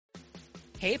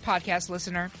Hey, podcast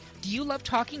listener. Do you love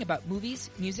talking about movies,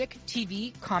 music,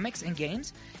 TV, comics, and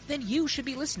games? Then you should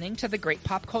be listening to The Great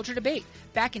Pop Culture Debate,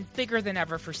 back and bigger than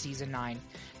ever for Season 9.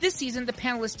 This season, the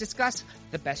panelists discuss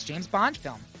the best James Bond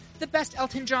film, the best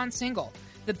Elton John single,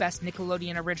 the best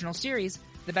Nickelodeon original series,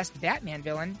 the best Batman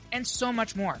villain, and so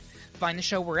much more. Find the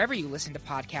show wherever you listen to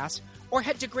podcasts, or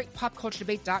head to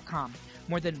greatpopculturedebate.com.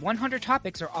 More than 100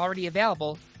 topics are already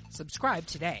available. Subscribe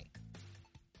today.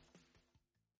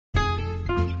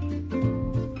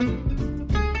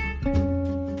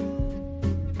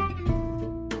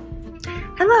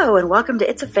 Hello and welcome to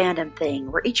It's a Fandom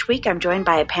Thing, where each week I'm joined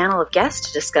by a panel of guests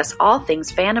to discuss all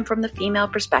things fandom from the female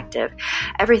perspective.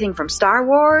 Everything from Star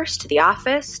Wars, to The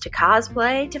Office, to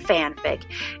cosplay, to fanfic.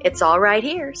 It's all right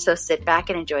here, so sit back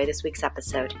and enjoy this week's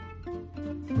episode.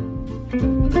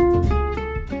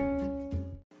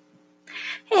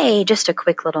 Hey, just a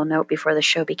quick little note before the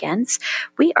show begins.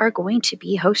 We are going to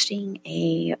be hosting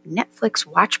a Netflix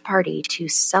watch party to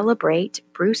celebrate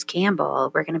Bruce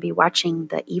Campbell. We're going to be watching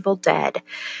The Evil Dead.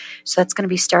 So that's going to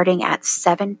be starting at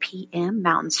 7 p.m.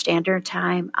 Mountain Standard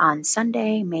Time on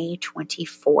Sunday, May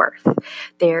 24th.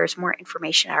 There's more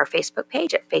information at our Facebook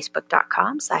page at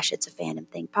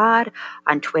facebook.com/itsafandom.thing-pod,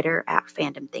 on Twitter at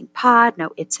fandomthingpod,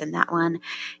 no it's in that one,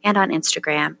 and on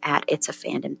Instagram at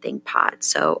itsafandom.thing-pod.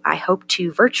 So I hope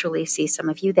to virtually see some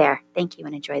of you there. Thank you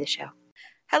and enjoy the show.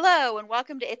 Hello and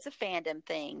welcome to It's a Fandom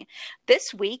Thing.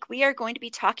 This week we are going to be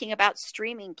talking about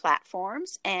streaming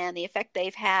platforms and the effect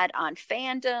they've had on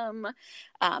fandom,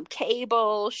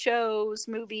 cable, shows,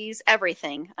 movies,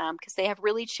 everything, because they have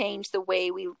really changed the way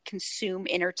we consume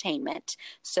entertainment.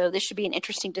 So this should be an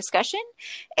interesting discussion.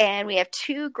 And we have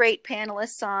two great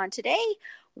panelists on today.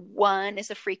 One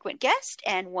is a frequent guest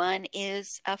and one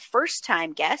is a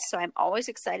first-time guest. So I'm always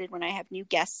excited when I have new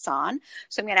guests on.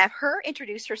 So I'm going to have her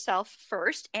introduce herself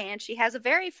first, and she has a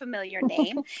very familiar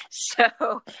name.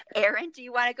 So Erin, do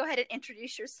you want to go ahead and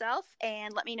introduce yourself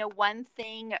and let me know one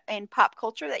thing in pop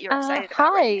culture that you're excited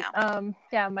about right now?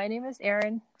 Yeah, my name is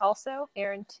Erin, also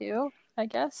Erin 2, I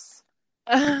guess.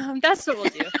 That's what we'll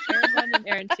do. Erin 1 and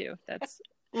Erin 2.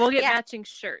 We'll get matching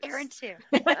shirts. Erin 2.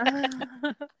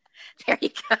 There you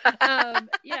go.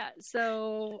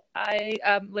 So I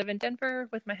live in Denver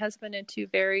with my husband and two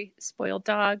very spoiled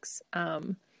dogs.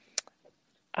 I'm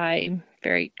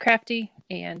very crafty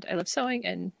and I love sewing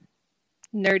and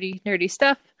nerdy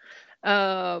stuff.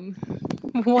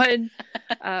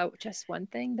 Just one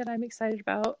thing that I'm excited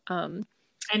about. I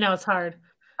know it's hard.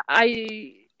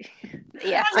 I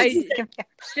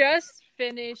just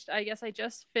finished,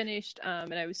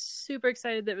 and I was super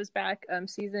excited that it was back,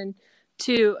 season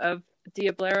 2 of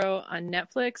Diablero on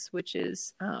Netflix, which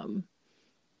is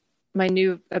my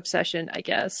new obsession, I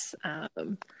guess.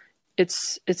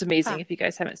 It's amazing if you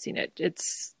guys haven't seen it.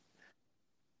 It's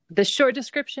the short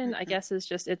description, I guess, is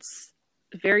just it's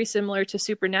very similar to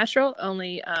Supernatural,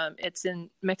 only it's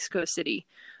in Mexico City.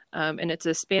 And it's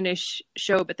a Spanish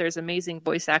show, but there's amazing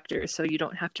voice actors, so you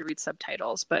don't have to read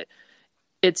subtitles. But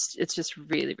it's just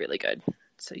really, really good.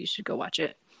 So you should go watch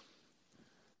it.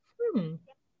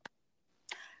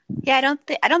 Yeah, I don't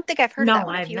think I've heard that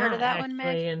one. Have you heard of that actually, one,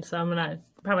 Meg? and so I'm gonna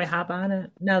probably hop on it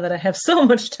now that I have so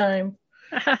much time.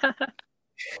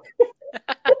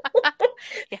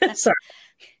 Sorry.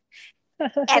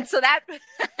 And so that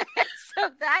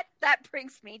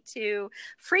brings me to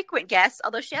frequent guest,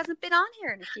 although she hasn't been on here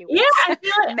in a few weeks. Yeah, I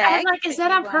feel like, Meg, I'm like, is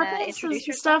that on purpose? And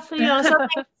stuff, something shows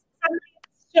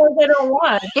I don't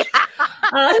watch.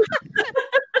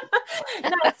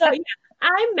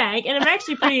 I'm Meg, and I'm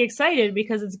actually pretty excited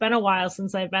because it's been a while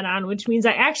since I've been on, which means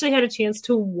I actually had a chance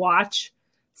to watch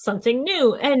something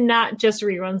new and not just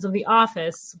reruns of The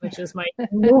Office, which is my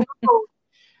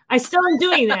I still am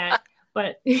doing that,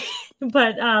 but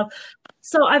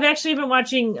so I've actually been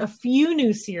watching a few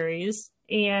new series,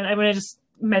 and I'm going to just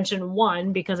mention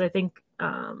one because I think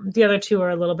the other two are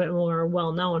a little bit more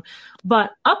well known.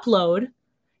 But Upload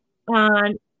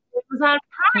it was on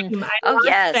Prime. I watched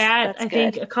that I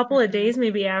think a couple of days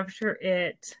maybe after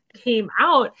it came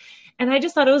out, and I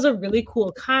just thought it was a really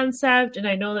cool concept. And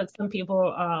I know that some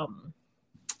people,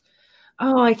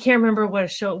 I can't remember what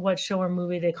show or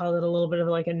movie they called it, a little bit of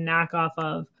like a knockoff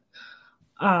of.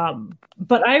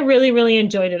 But I really, really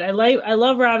enjoyed it. I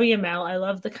love Robbie Amell. I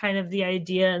love the kind of the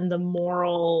idea and the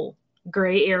moral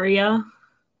gray area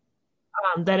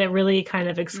that it really kind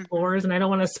of explores. And I don't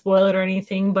want to spoil it or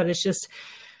anything, but it's just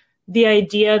the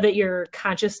idea that your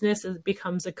consciousness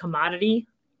becomes a commodity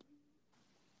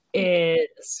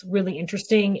is really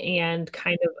interesting and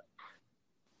kind of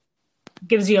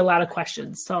gives you a lot of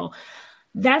questions. So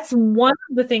that's one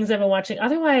of the things I've been watching.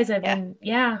 Otherwise, I've been,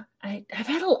 I've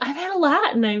had a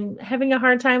lot, and I'm having a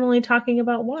hard time only talking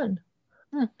about one.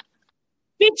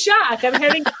 Big shock! I'm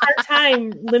having a hard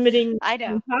time limiting. I know.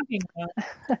 What I'm talking about.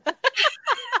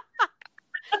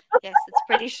 Yes, it's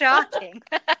pretty shocking.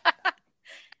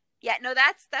 Yeah, no,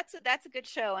 that's a good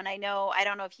show, and I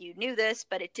don't know if you knew this,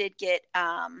 but it did get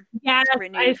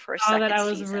renewed for a second that. I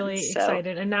was season, really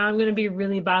excited, and now I'm going to be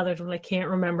really bothered when I can't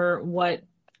remember what.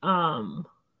 There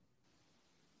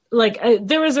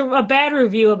was a bad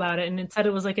review about it, and it said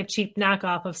it was like a cheap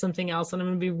knockoff of something else, and I'm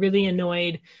going to be really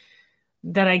annoyed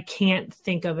that I can't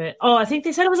think of it. Oh, I think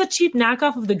they said it was a cheap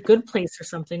knockoff of The Good Place or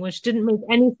something, which didn't make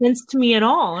any sense to me at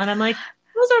all. And I'm like,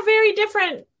 those are very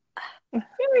different.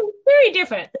 Very, very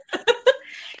different.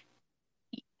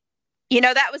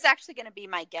 That was actually going to be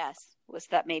my guess, was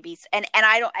that maybe, and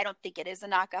I don't think it is a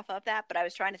knockoff of that, but I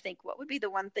was trying to think what would be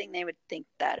the one thing they would think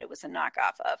that it was a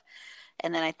knockoff of.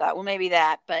 And then I thought, well, maybe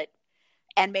that,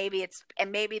 and maybe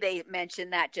they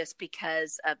mentioned that just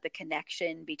because of the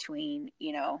connection between,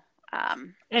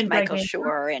 and Michael Greg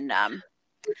Schur and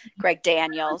Greg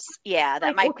Daniels. Yeah,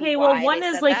 that might be okay. Why Well, one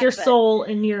is like your soul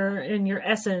and your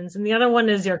essence, and the other one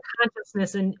is your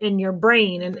consciousness and your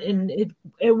brain. And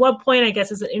at what point, I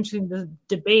guess, is it interesting to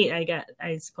debate?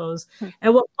 I suppose.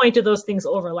 At what point do those things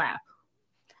overlap?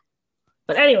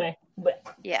 But anyway,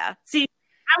 yeah. See,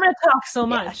 I'm going to talk so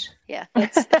much. Yeah,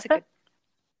 that's a good.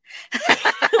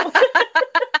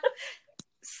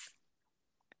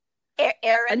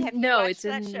 Aaron, have you watched it's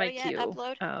in my queue.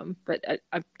 Upload? But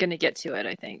I'm gonna get to it,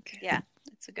 I think. Yeah,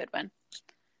 it's a good one.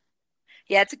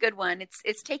 Yeah, it's a good one.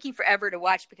 It's taking forever to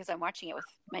watch because I'm watching it with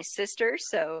my sister,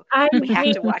 so we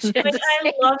have to watch it.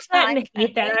 I love that and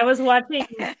hate that. I was watching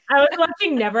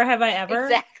Never Have I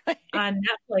Ever on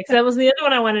Netflix. That was the other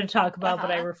one I wanted to talk about,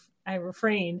 but I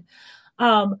refrained.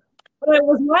 But I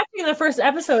was watching the first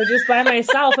episode just by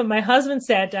myself, and my husband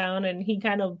sat down and he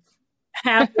kind of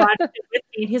half watched it with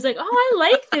me, and he's like, "Oh, I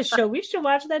like this show. We should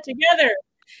watch that together."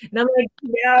 And I'm like,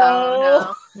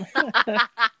 "No,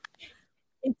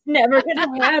 it's never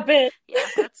gonna happen." Yeah,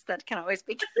 that can always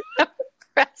be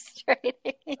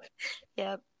frustrating.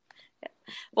 Yep.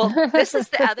 Well, this is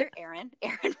the other Aaron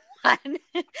one,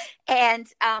 and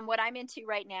what I'm into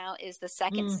right now is the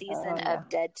second season of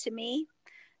Dead to Me.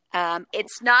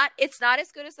 It's not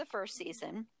as good as the first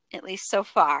season, at least so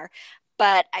far.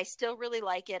 But I still really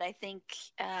like it. I think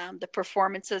the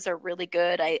performances are really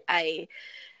good. I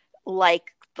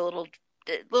like the little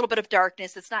bit of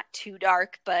darkness. It's not too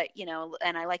dark, but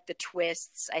and I like the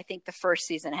twists. I think the first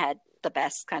season had the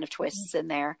best kind of twists in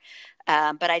there.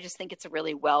 But I just think it's a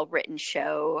really well written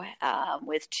show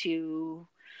with two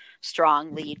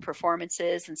strong lead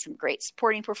performances and some great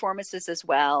supporting performances as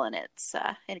well. And it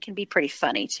can be pretty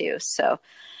funny too. So.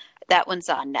 That one's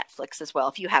on Netflix as well,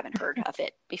 if you haven't heard of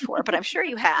it before, but I'm sure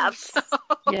you have. So.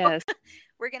 Yes.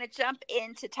 We're going to jump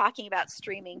into talking about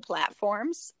streaming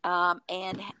platforms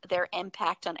and their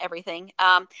impact on everything.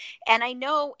 And I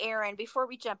know, Aaron, before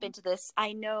we jump into this,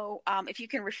 I know if you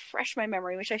can refresh my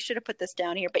memory, which I should have put this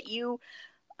down here, but you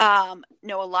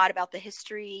know a lot about the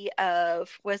history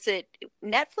of, was it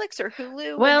Netflix or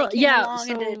Hulu? Well, yeah.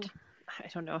 I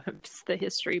don't know if it's the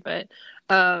history, but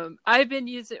I've been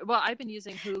using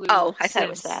Hulu. Oh, I thought it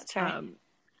was that. Sorry.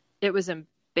 It was in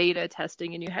beta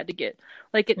testing, and you had to get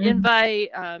like an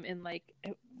invite in like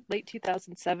late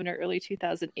 2007 or early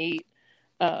 2008,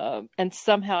 and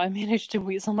somehow I managed to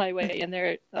weasel my way in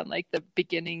there on like the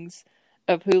beginnings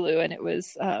of Hulu, and it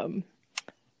was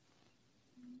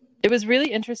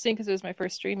really interesting because it was my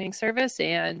first streaming service,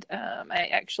 and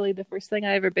the first thing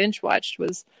I ever binge watched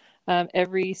was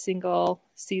every single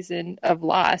season of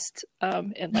Lost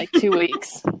in like 2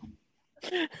 weeks.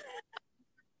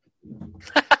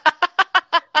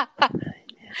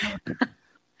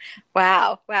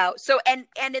 Wow. So and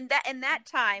in that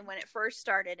time when it first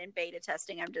started in beta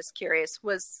testing, I'm just curious,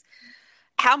 was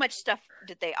how much stuff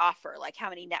did they offer? Like how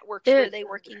many networks were they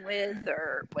working with,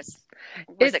 or was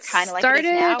it kind of like it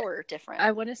is now or different?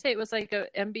 I want to say it was like a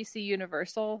NBC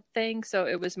Universal thing, so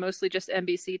it was mostly just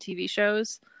NBC TV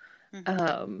shows.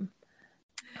 Mm-hmm.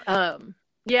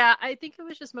 Yeah, I think it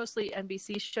was just mostly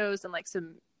NBC shows and like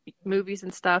some movies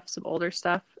and stuff, some older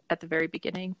stuff at the very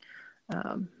beginning.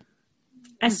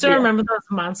 I still remember those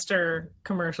monster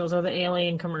commercials or the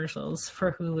alien commercials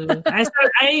for Hulu. I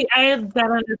had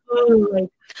that on Hulu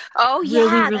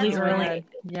really early. Right.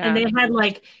 Yeah. And they had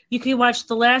like, you could watch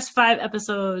the last 5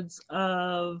 episodes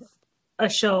of a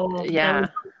show that was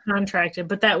contracted,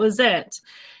 but that was it.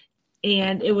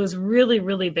 And it was really,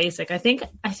 really basic. I think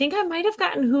I might have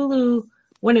gotten Hulu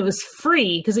when it was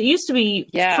free, because it used to be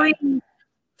free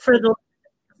for the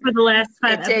for the last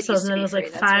 5 It did used episodes, to and then be it was like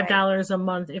free, that's right. $5 a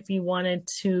month if you wanted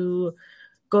to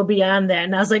go beyond that.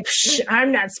 And I was like,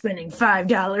 I'm not spending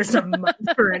 $5 a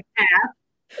month for an app.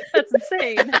 That's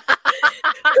insane.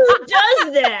 Who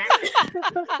does that?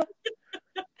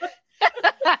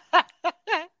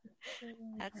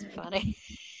 That's funny.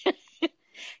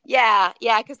 Yeah,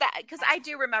 because I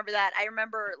do remember that. I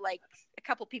remember like a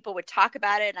couple people would talk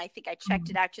about it, and I think I checked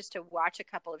it out just to watch a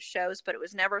couple of shows, but it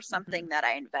was never something that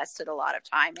I invested a lot of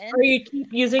time in. Or you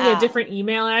keep using a different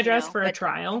email address for a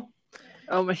trial.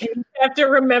 Oh my! You have to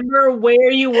remember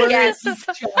where you were at each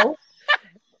show.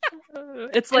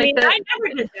 It's like I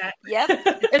never did that. Yep.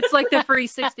 It's like the free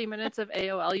 60 minutes of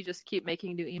AOL. You just keep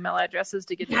making new email addresses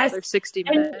to get another 60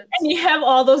 minutes. And you have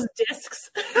all those discs.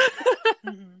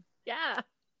 Yeah.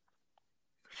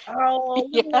 Oh,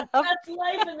 Yeah. That's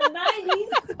life in the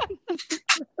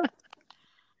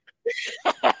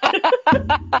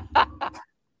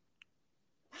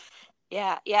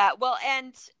 90s. Yeah. Well,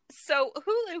 and so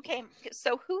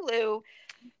Hulu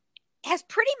has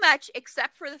pretty much,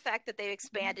 except for the fact that they've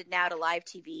expanded now to live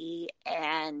TV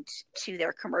and to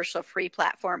their commercial-free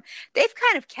platform, they've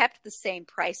kind of kept the same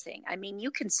pricing. I mean, you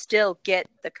can still get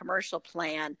the commercial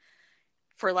plan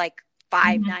for like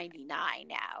 $5.99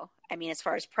 now. I mean, as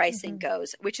far as pricing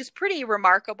goes, which is pretty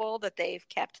remarkable that they've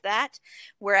kept that.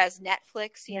 Whereas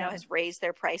Netflix, has raised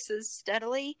their prices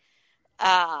steadily.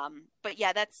 But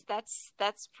yeah,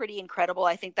 that's pretty incredible.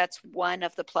 I think that's one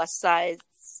of the plus sides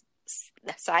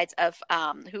of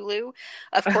Hulu.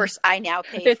 Of course, I now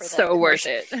pay it's for the so worth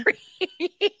it. one.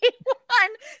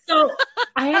 So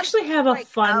I actually have a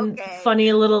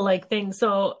funny little like thing.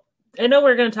 So I know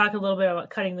we're going to talk a little bit about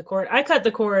cutting the cord. I cut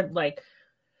the cord like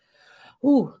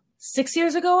 6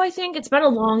 years ago, I think. It's been a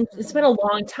long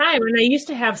time. And I used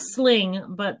to have Sling,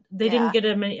 but they didn't get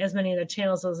as many of the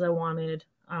channels as I wanted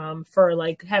for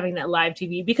like having that live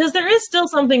TV, because there is still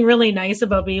something really nice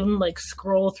about being able to like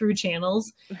scroll through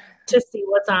channels to see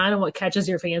what's on and what catches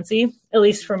your fancy, at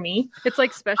least for me. It's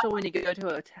like special when you go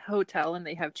to a hotel and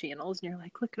they have channels and you're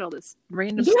like, look at all this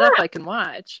random stuff I can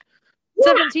watch.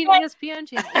 17 ESPN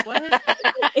channels. What?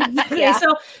 Exactly. Yeah.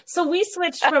 So we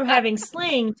switched from having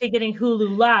Sling to getting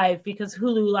Hulu Live, because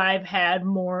Hulu Live had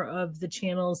more of the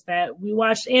channels that we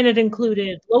watched, and it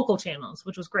included local channels,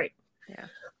 which was great. Yeah.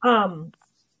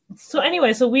 So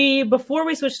anyway, before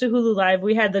we switched to Hulu Live,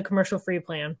 we had the commercial free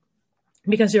plan,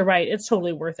 because you're right, it's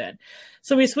totally worth it.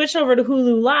 So we switched over to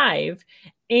Hulu Live,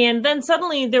 and then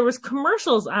suddenly there was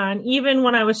commercials on even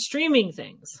when I was streaming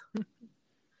things.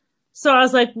 So I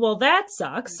was like, well, that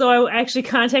sucks. So I actually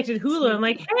contacted Hulu. I'm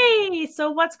like, hey,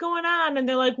 so what's going on? And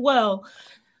they're like, well,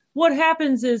 what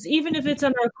happens is, even if it's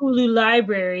on our Hulu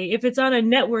library, if it's on a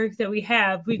network that we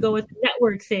have, we go with the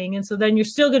network thing. And so then you're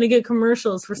still going to get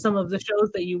commercials for some of the shows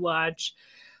that you watch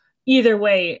either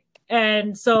way.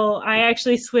 And so I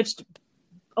actually switched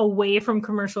away from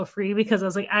commercial free, because I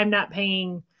was like, I'm not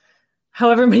paying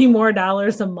however many more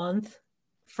dollars a month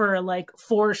for like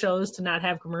 4 shows to not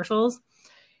have commercials.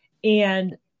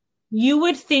 And you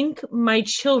would think my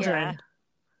children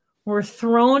were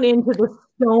thrown into the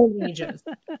Stone Ages.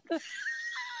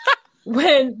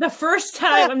 When the first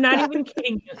time, I'm not even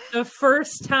kidding you, the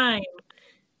first time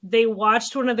they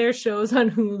watched one of their shows on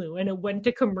Hulu and it went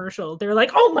to commercial, they're like,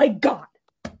 oh my God,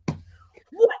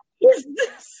 what is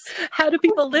this? How do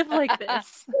people live like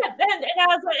this? And I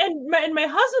was like, and my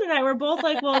husband and I were both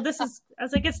like, well, I was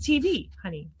like, it's TV,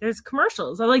 honey. There's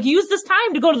commercials. I'm like, use this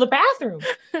time to go to the bathroom.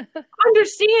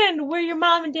 Understand where your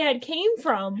mom and dad came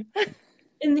from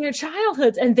in their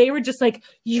childhoods. And they were just like,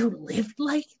 you lived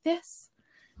like this?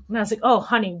 And I was like, oh,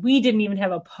 honey, we didn't even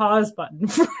have a pause button.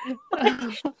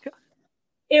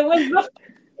 It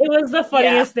was the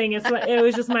funniest thing. It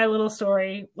was just my little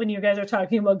story when you guys are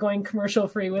talking about going commercial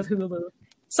free with Hulu.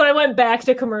 So I went back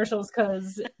to commercials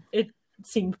because it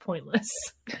seemed pointless.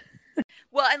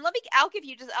 Well, and I'll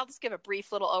just give a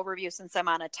brief little overview, since I'm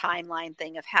on a timeline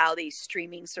thing of how these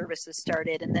streaming services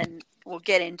started, and then we'll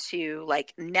get into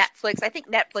like Netflix. I think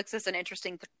Netflix is an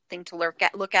interesting thing to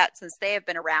look at since they have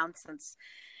been around since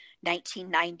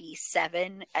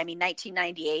 1997. I mean,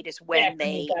 1998 is when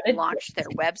they launched their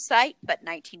website, but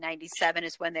 1997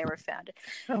 is when they were founded.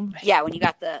 Yeah, when you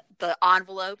got the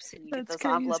envelopes, and you get those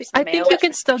envelopes. I think you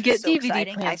can still get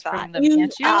DVD plans from them,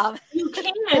 can't you? You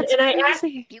can, and I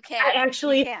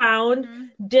actually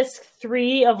found disc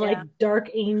 3 of like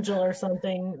Dark Angel or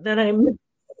something that I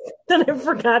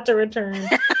forgot to return.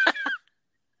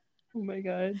 Oh my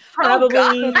God!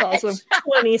 Probably that's awesome.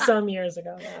 20 some years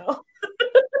ago now.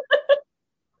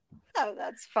 Oh,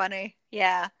 that's funny.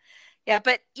 Yeah.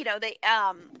 But they,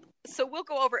 so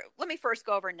let me first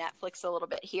go over Netflix a little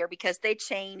bit here, because they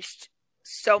changed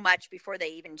so much before they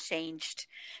even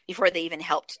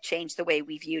helped change the way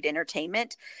we viewed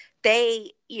entertainment.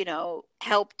 They,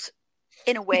 helped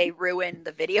in a way ruin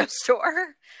the video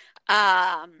store.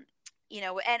 And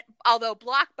although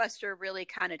Blockbuster really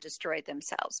kind of destroyed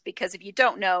themselves, because if you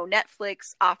don't know,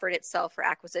 Netflix offered itself for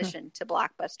acquisition to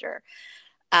Blockbuster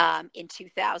in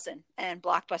 2000, and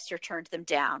Blockbuster turned them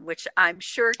down, which I'm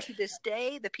sure to this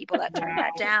day, the people that turned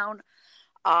that down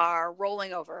are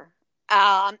rolling over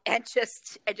and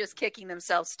just kicking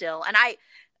themselves still. And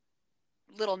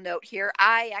little note here,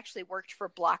 I actually worked for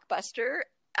Blockbuster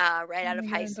right out of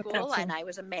high school, and I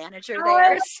was a manager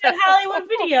there. So. Hollywood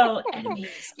Video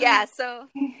Enemies. Yeah. So.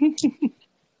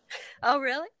 Oh,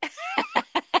 really?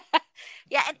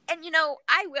 Yeah, and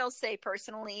I will say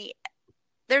personally,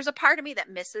 there's a part of me that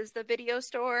misses the video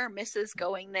store, misses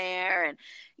going there, and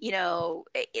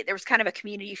there was kind of a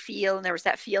community feel, and there was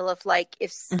that feel of like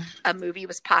if a movie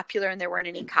was popular and there weren't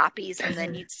any copies, and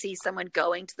then you'd see someone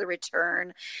going to the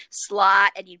return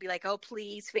slot, and you'd be like, "Oh,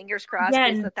 please, fingers crossed,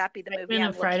 please let that be the movie." On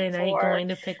a Friday night, going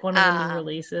to pick one of the new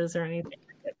releases or anything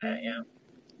like that. Yeah.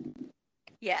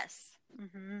 Yes.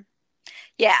 Mm-hmm.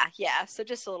 Yeah. So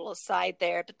just a little aside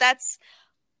there, but that's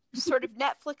sort of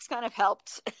Netflix kind of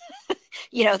helped,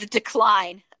 the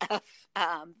decline of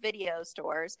video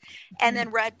stores. And then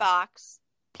Redbox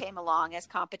came along as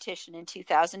competition in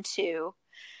 2002.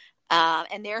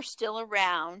 And they're still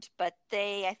around, but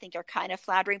they, I think, are kind of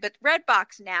floundering. But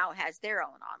Redbox now has their own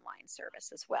online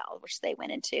service as well, which they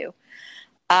went into.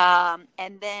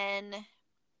 And then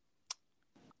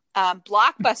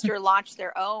Blockbuster launched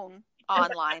their own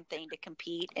online thing to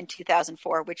compete in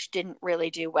 2004, which didn't really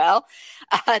do well.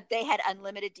 They had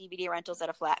unlimited DVD rentals at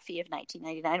a flat fee of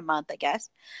 $19.99 a month, I guess.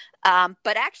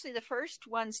 But actually, the first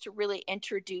ones to really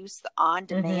introduce the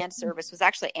on-demand service was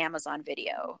actually Amazon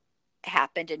Video.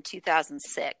 Happened in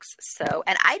 2006. So,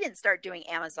 and I didn't start doing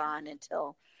Amazon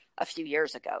until a few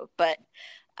years ago. But,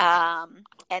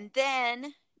 and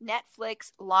then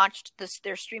Netflix launched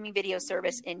their streaming video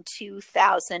service in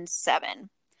 2007.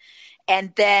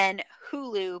 And then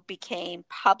Hulu became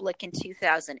public in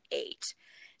 2008.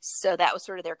 So that was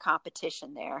sort of their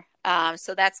competition there.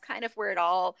 So that's kind of where it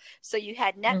all, so you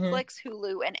had Netflix,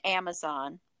 Hulu, and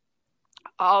Amazon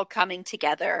all coming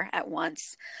together at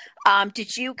once.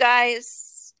 Did you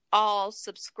guys all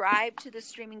subscribe to the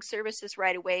streaming services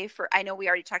right away? I know we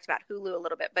already talked about Hulu a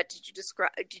little bit, but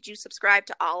did you subscribe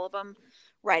to all of them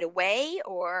right away,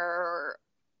 or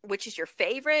which is your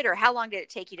favorite, or how long did it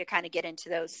take you to kind of get into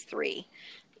those three,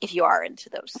 if you are into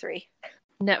those three?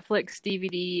 Netflix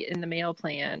DVD in the mail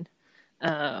plan.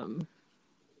 Yeah,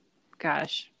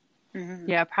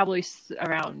 probably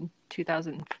around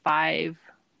 2005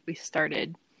 we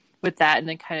started with that, and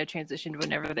then kind of transitioned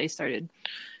whenever they started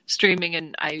streaming,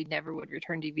 and I never would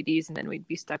return DVDs, and then we'd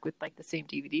be stuck with like the same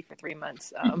DVD for 3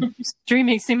 months.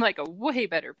 Streaming seemed like a way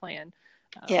better plan.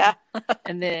 Yeah.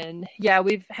 And then,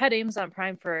 we've had Amazon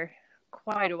Prime for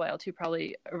quite a while too,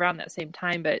 probably around that same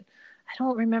time, but I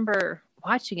don't remember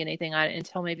watching anything on it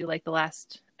until maybe like the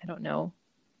last,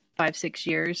 5-6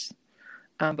 years.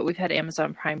 But we've had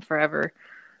Amazon Prime forever.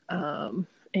 And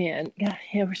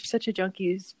we're such a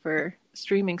junkies for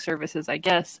streaming services, I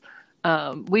guess.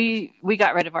 We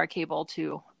got rid of our cable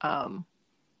too,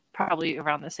 probably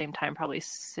around the same time, probably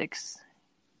 6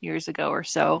 years ago or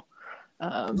so.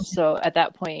 So at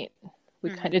that point,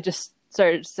 we kind of just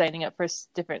started signing up for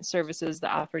different services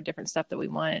that offer different stuff that we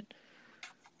want.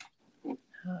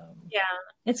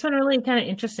 It's been really kind of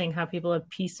interesting how people have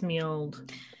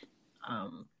piecemealed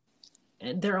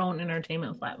their own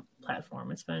entertainment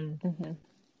platform. It's been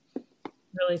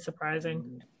really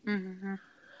surprising.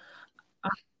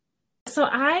 So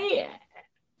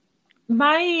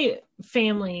my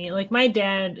family, like my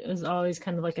dad was always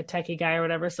kind of like a techie guy or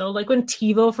whatever. So like when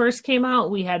TiVo first came out,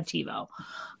 we had TiVo.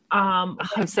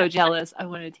 I'm so jealous. I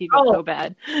wanted TiVo so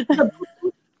bad.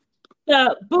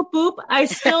 The boop boop. I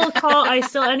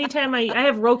still anytime I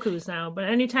have Roku's now, but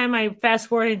anytime I fast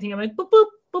forward anything, I'm like boop boop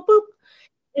boop boop.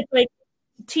 It's like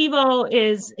TiVo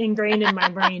is ingrained in my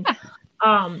brain.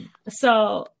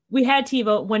 So we had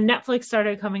TiVo. When Netflix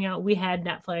started coming out, we had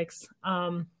Netflix.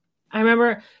 I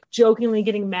remember jokingly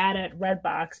getting mad at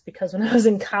Redbox because when I was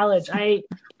in college, I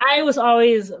was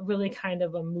always really kind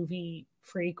of a movie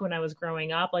freak when I was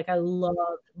growing up. Like I loved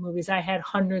movies. I had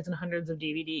hundreds and hundreds of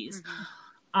DVDs.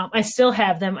 I still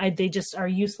have them. They just are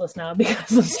useless now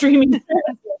because of streaming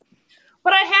services.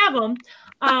 But I have them.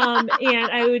 And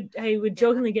I would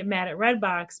jokingly get mad at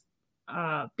Redbox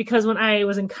because when I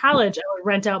was in college, I would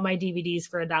rent out my DVDs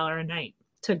for $1 a night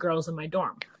to girls in my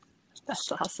dorm.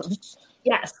 That's awesome.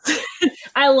 Yes.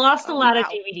 I lost a lot of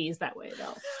DVDs that way,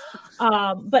 though.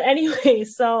 But anyway,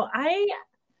 so I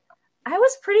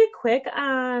was pretty quick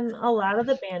on a lot of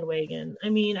the bandwagon. I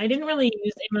mean, I didn't really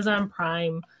use Amazon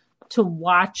Prime to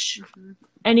watch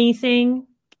anything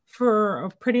for a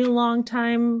pretty long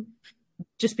time,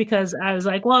 just because I was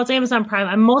like, well, it's Amazon Prime.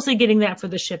 I'm mostly getting that for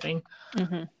the shipping.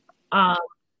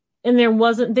 And they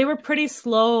were pretty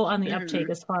slow on the uptake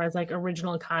as far as like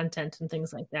original content and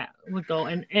things like that would go,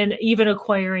 and even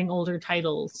acquiring older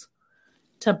titles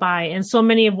to buy. And so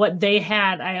many of what they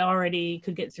had, I already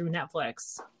could get through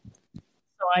Netflix.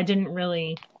 So I didn't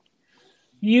really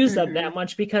use them that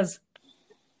much, because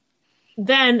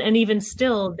then, and even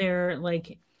still, they're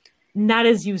like not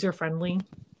as user friendly,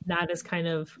 not as kind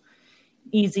of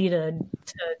easy to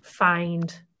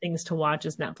find things to watch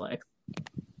as Netflix.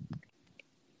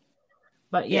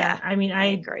 But yeah, I mean, I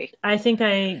agree. I think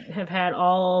I have had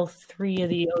all three of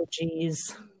the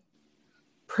OGs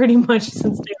pretty much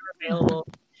since they were available,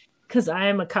 because I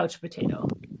am a couch potato.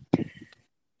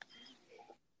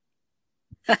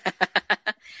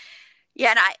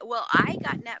 Yeah, and I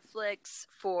got Netflix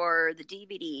for the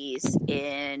DVDs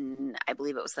in, I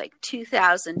believe it was like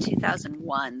 2000,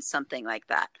 2001, something like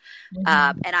that.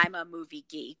 And I'm a movie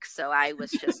geek, so I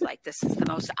was just like, this is the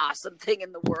most awesome thing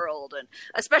in the world. And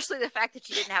especially the fact that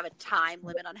you didn't have a time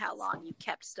limit on how long you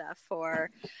kept stuff for,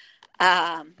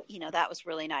 that was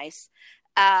really nice.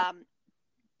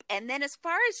 And then as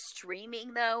far as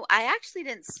streaming, though, I actually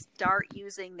didn't start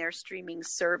using their streaming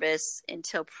service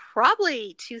until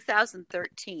probably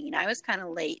 2013. I was kind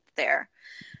of late there.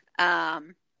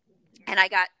 And I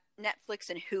got Netflix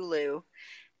and Hulu.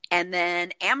 And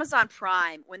then Amazon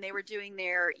Prime, when they were doing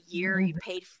their year, you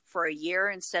paid for a year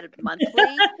instead of monthly.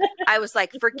 I was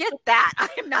like, forget that. I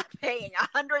am not paying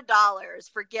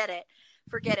 $100. Forget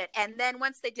it. And then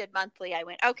once they did monthly, I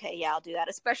went, okay, yeah, I'll do that.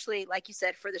 Especially, like you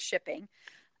said, for the shipping.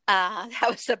 That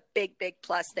was a big, big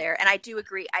plus there. And I do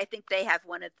agree. I think they have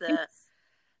one of the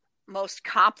most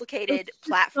complicated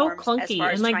platforms. So clunky, as far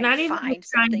as and like not even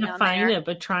trying to find it,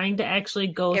 but trying to actually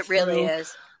go it through. It really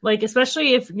is. Like,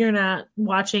 especially if you're not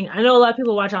watching. I know a lot of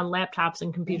people watch on laptops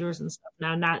and computers and stuff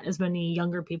now. Not as many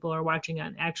younger people are watching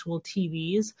on actual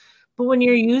TVs. But when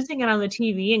you're using it on the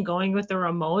TV and going with the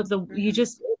remote, you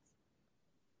just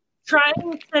trying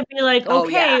to be like,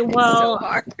 okay, well,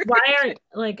 so why aren't,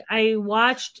 like, I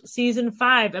watched season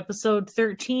 5, episode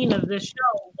 13 of this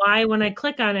show. Why, when I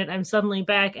click on it, I'm suddenly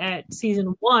back at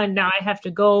season 1. Now I have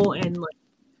to go and, like,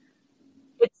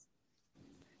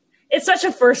 it's such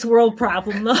a first world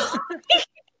problem, though. I'm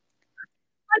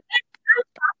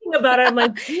talking about it. I'm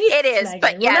like, it is, Megan,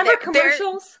 but yeah, remember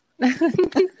commercials?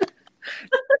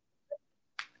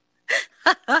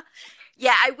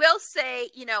 Yeah, I will say,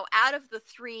 out of the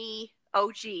 3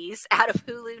 OGs, out of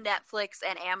Hulu, Netflix,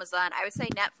 and Amazon, I would say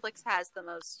Netflix has the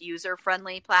most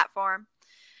user-friendly platform.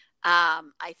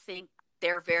 I think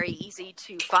they're very easy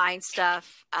to find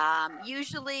stuff.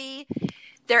 Usually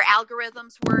their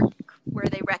algorithms work where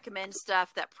they recommend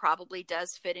stuff that probably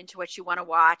does fit into what you want to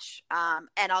watch.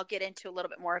 And I'll get into a little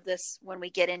bit more of this when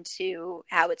we get into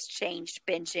how it's changed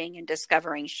binging and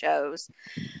discovering shows.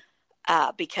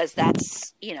 Because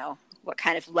that's, what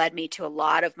kind of led me to a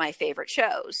lot of my favorite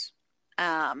shows,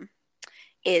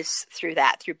 is through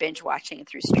binge watching and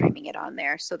through streaming it on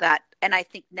there. And I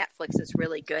think Netflix is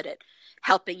really good at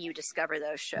helping you discover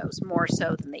those shows more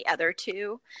so than the other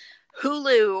 2.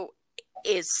 Hulu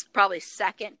is probably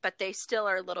second, but they still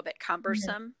are a little bit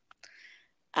cumbersome.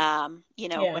 When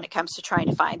it comes to trying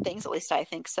to find things, at least I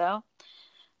think so.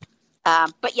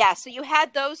 But yeah, so you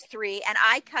had those 3, and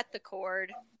I cut the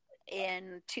cord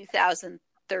in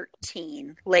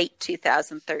 2013, late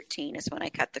 2013 is when I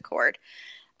cut the cord.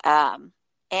 And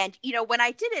when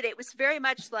I did it, it was very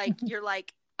much like, you're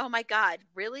like, oh my God,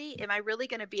 really? Am I really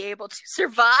going to be able to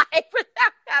survive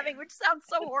without having, which sounds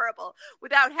so horrible,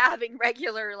 without having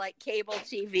regular like cable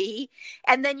TV?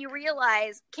 And then you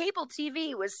realize cable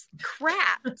TV was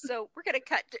crap. So we're going to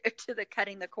cut to the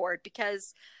cutting the cord,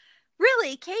 because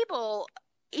really cable,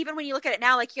 even when you look at it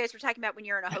now, like you guys were talking about when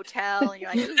you're in a hotel and you're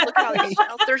like, ooh, look at all these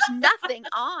channels, there's nothing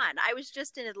on. I was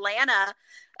just in Atlanta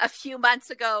a few months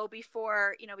ago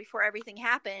before everything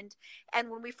happened. And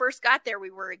when we first got there,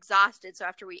 we were exhausted. So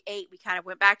after we ate, we kind of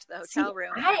went back to the hotel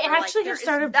room. I actually have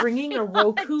started bringing a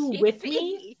Roku with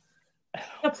me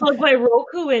to plug my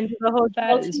Roku into the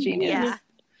hotel. That is genius. Yeah.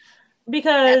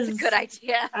 Because that's a good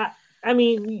idea. I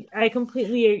mean, I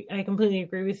completely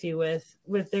agree with you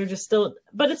with they're just still,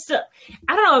 but it's still,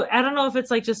 I don't know if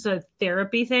it's like just a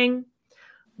therapy thing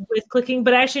with clicking,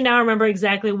 but I actually now remember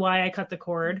exactly why I cut the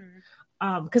cord.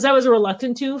 Because I was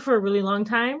reluctant to for a really long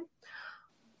time.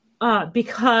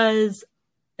 Because,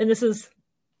 and this is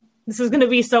This is going to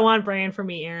be so on brand for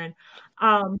me, Aaron.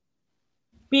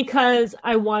 Because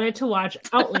I wanted to watch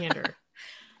Outlander.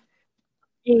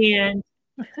 And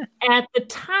at the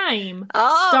time,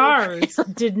 Stars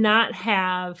did not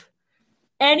have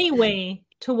any way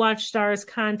to watch Stars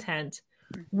content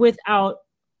without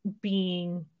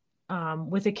being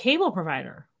with a cable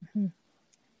provider. Mm-hmm.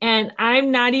 And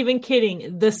I'm not even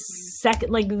kidding. The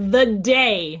second, like the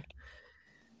day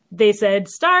they said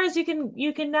Stars, you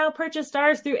can now purchase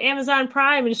Stars through Amazon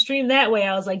Prime and stream that way,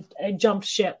 I was like, I jumped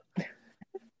ship.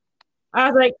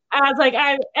 And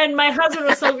my husband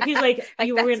was so, he's like,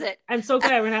 I'm so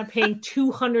glad we're not paying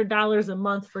 $200 a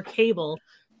month for cable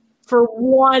for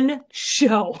one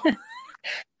show.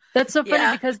 That's so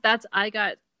funny because I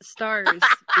got Stars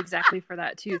exactly for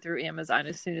that too through Amazon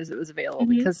as soon as it was available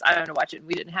because I wanted to watch it and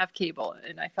we didn't have cable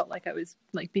and I felt like I was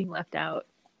like being left out.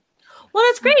 Well,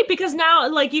 that's great because now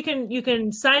like you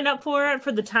can sign up for it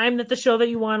for the time that the show that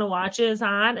you want to watch is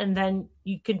on and then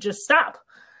you can just stop.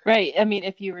 Right. I mean,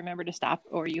 if you remember to stop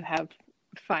or you have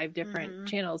 5 different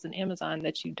channels in Amazon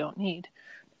that you don't need.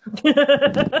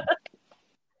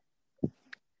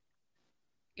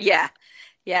 Yeah.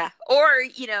 Or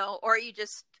you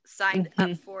just signed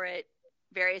up for it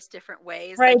various different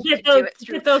ways. Right. Like you can do it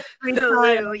through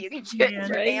Hulu. You can do it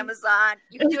through Amazon.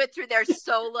 You can do it through their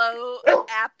Solo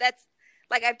app. That's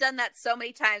like, I've done that so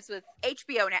many times with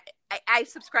HBO now. I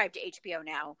subscribe to HBO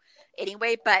now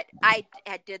anyway, but I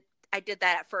did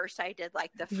that at first. I did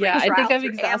like the free trial. I think I've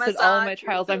exhausted Amazon, all of my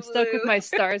trials. I'm stuck with my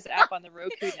Stars app on the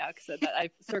Roku now because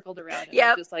I've circled around and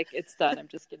I'm just like, it's done. I'm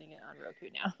just getting it on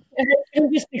Roku now.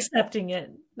 I'm just accepting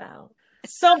it now.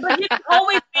 So, but you can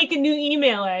always make a new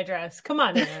email address. Come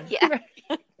on, Aaron. Yeah.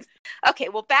 Okay,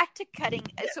 well, back to cutting.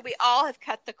 So we all have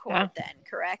cut the cord then,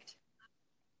 correct?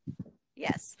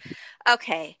 Yes.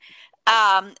 Okay.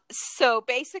 So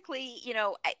basically,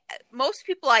 most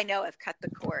people I know have cut the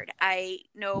cord. I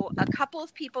know a couple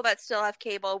of people that still have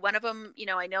cable. One of them,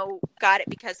 I know got it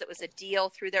because it was a deal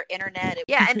through their internet.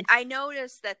 Yeah. And I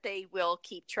noticed that they will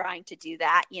keep trying to do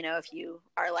that. If you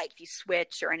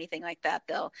switch or anything like that,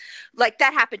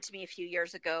 that happened to me a few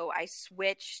years ago. I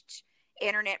switched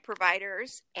internet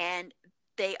providers and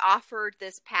they offered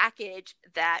this package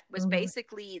that was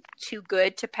basically too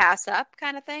good to pass up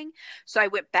kind of thing. So I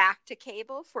went back to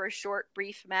cable for a short,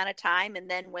 brief amount of time. And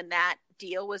then when that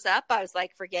deal was up, I was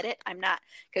like, forget it. I'm not,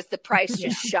 because the price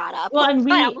just shot up. Well, and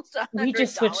we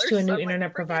just switched to a new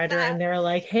internet provider and they're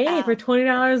like, hey, for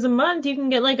 $20 a month, you can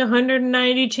get like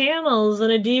 190 channels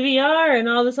and a DVR and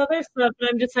all this other stuff. And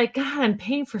I'm just like, God, I'm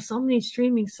paying for so many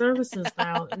streaming services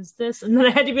now. Is this? And then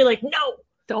I had to be like, no,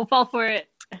 don't fall for it.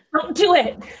 Don't do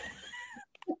it.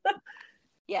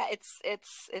 Yeah,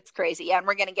 it's crazy. Yeah, and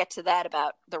we're going to get to that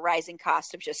about the rising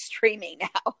cost of just streaming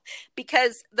now,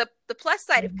 because the plus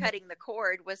side of cutting the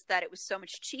cord was that it was so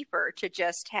much cheaper to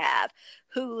just have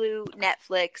Hulu,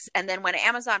 Netflix, and then when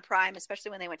Amazon Prime,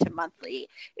 especially when they went to monthly,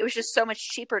 it was just so much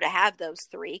cheaper to have those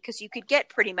three because you could get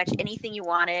pretty much anything you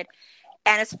wanted.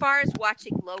 And as far as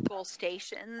watching local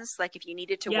stations, like if you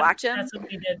needed to watch them, that's what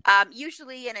we did.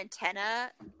 Usually an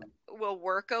antenna will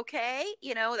work okay.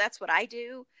 That's what I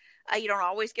do. You don't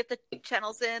always get the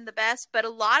channels in the best, but a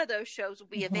lot of those shows will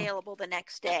be available the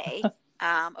next day.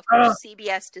 Of course,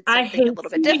 CBS did something a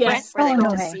little bit different where they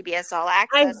went to CBS All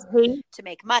Access to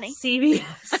make money.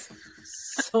 CBS.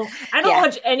 So I don't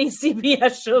watch any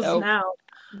CBS shows now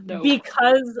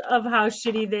because of how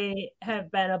shitty they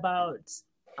have been about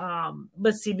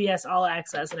with CBS All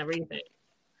Access and everything.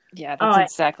 Yeah,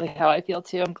 that's exactly how I feel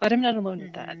too. I'm glad I'm not alone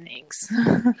with that. Thanks.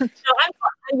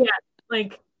 No,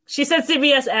 like she said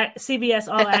CBS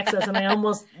All Access, and I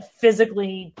almost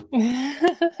physically reacted.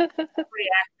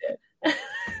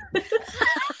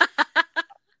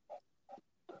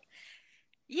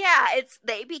 Yeah,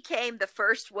 they became the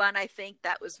first one, I think,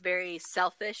 that was very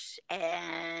selfish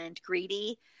and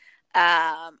greedy.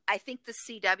 I think the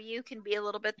CW can be a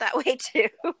little bit that way too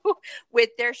with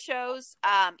their shows.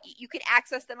 You can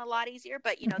access them a lot easier,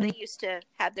 but they used to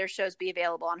have their shows be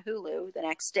available on Hulu the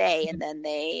next day, and then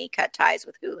they cut ties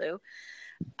with Hulu.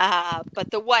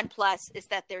 But the one plus is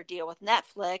that their deal with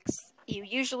Netflix, you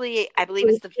usually, I believe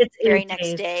it's the very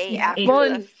next day after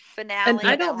the finale. And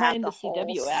I don't mind the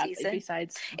CW app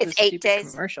besides it's 8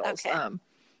 days commercials.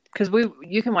 Because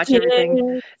you can watch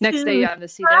everything next day on the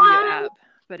CW app.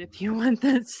 But if you want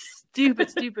the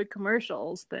stupid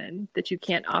commercials, then that you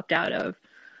can't opt out of,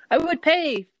 I would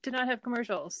pay to not have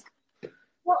commercials.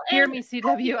 Well, hear me,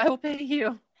 CW, I will pay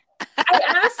you.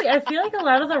 I feel like a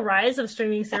lot of the rise of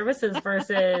streaming services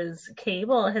versus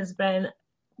cable has been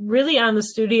really on the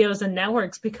studios and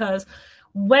networks, because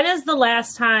when is the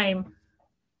last time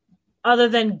other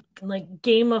than like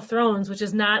Game of Thrones, which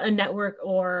is not a network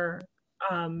or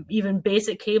even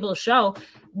basic cable show,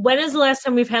 when is the last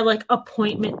time we've had like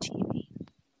appointment TV?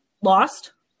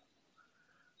 Lost?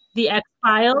 The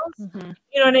X-Files? Mm-hmm.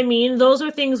 You know what I mean? Those are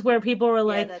things where people were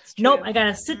like, that's nope, true. I got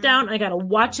to sit down. I got to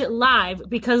watch it live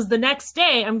because the next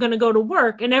day I'm going to go to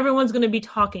work and everyone's going to be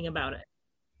talking about it.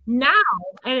 Now,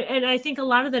 and I think a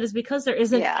lot of that is because there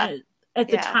isn't at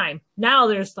the time. Now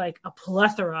there's like a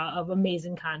plethora of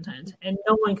amazing content and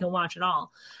no one can watch it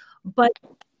all. But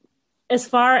as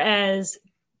far as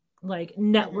like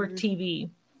network TV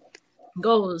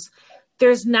goes,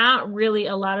 there's not really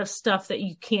a lot of stuff that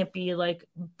you can't be like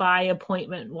by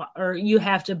appointment or you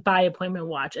have to by appointment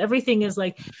watch. Everything is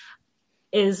like,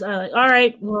 all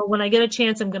right, well, when I get a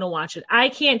chance, I'm going to watch it. I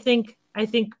think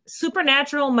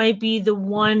Supernatural might be the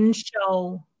one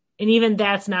show, and even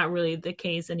that's not really the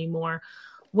case anymore,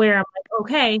 where I'm like,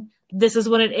 okay, this is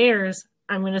when it airs.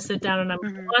 I'm going to sit down and I'm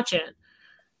going to watch it,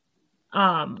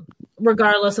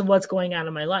 regardless of what's going on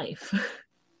in my life.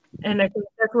 And I think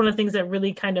that's one of the things that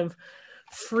really kind of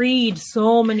freed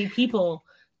so many people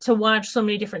to watch so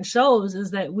many different shows,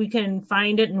 is that we can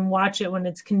find it and watch it when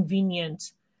it's convenient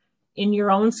in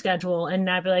your own schedule and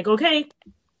not be like, okay,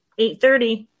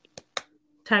 8:30,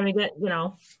 time to get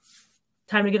on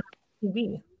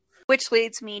TV. Which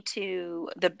leads me to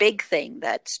the big thing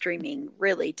that streaming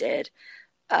really did,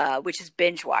 which is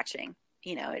binge watching.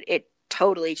 You know, it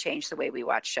totally changed the way we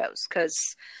watch shows,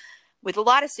 because with a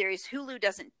lot of series, Hulu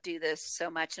doesn't do this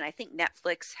so much. And I think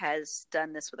Netflix has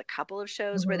done this with a couple of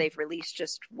shows where they've released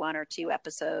just 1 or 2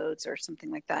 episodes or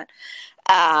something like that.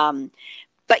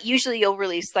 But usually you'll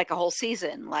release like a whole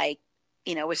season, like,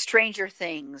 you know, with Stranger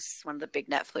Things, one of the big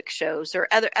Netflix shows, or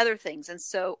other things. And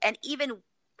so, and even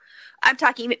I'm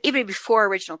talking even before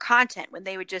original content, when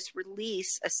they would just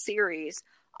release a series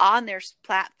on their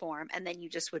platform and then you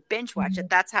just would binge watch it.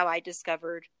 That's how I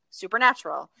discovered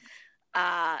Supernatural.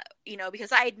 You know,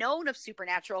 because I had known of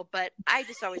Supernatural, but I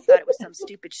just always thought it was some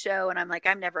stupid show. And I'm like,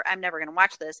 I'm never going to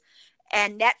watch this.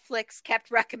 And Netflix kept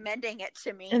recommending it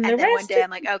to me. And then one day I'm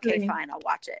like, okay, fine, I'll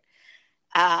watch it.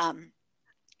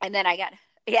 And then I got,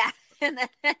 and then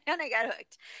I got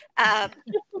hooked.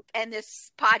 And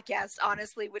this podcast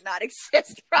honestly would not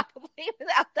exist probably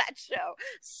without that show.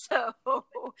 So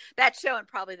that show, and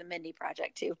probably the Mindy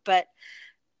Project too. But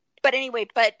anyway,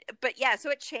 but yeah, so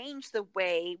it changed the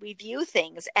way we view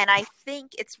things. And I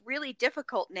think it's really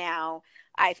difficult now,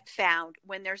 I've found,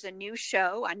 when there's a new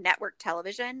show on network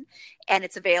television and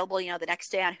it's available, you know, the next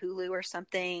day on Hulu or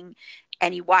something,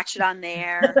 and you watch it on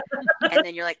there, and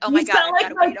then you're like, oh my God, I've got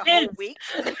to wait a whole week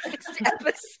for the next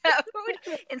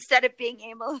episode instead of being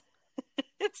able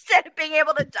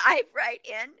to dive right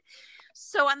in.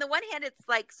 So on the one hand, it's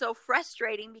like so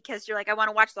frustrating because you're like, I want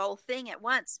to watch the whole thing at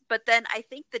once. But then I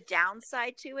think the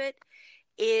downside to it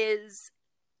is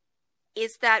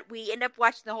that we end up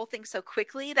watching the whole thing so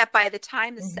quickly that by the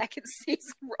time the second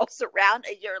season rolls around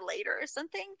a year later or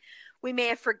something, we may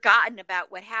have forgotten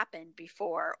about what happened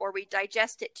before, or we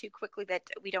digest it too quickly that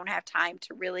we don't have time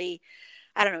to really,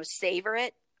 I don't know, savor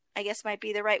it, I guess might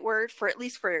be the right word, for at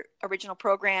least for original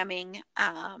programming.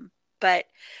 But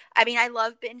I mean, I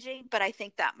love binging, but I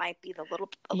think that might be a little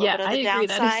bit of the agree. downside.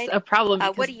 That is a problem.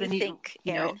 What do you think,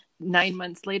 Erin? You know, 9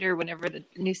 months later, whenever the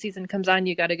new season comes on,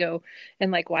 you got to go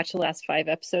and like watch the last 5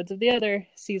 episodes of the other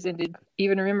season to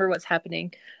even remember what's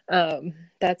happening.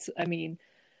 That's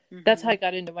how I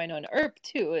got into Wynonna Earp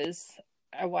too. Is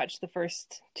I watched the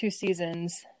first 2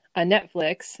 seasons on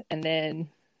Netflix and then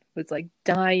was like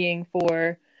dying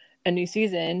for a new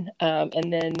season,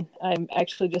 and then I'm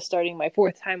actually just starting my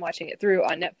 4th time watching it through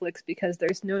on Netflix because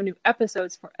there's no new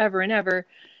episodes forever and ever,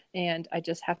 and I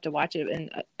just have to watch it,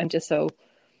 and I'm just so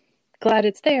glad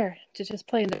it's there to just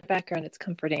play in the background. It's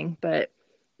comforting. But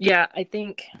yeah, I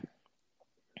think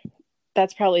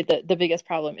that's probably the biggest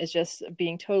problem, is just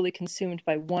being totally consumed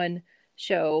by one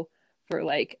show for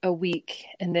like a week,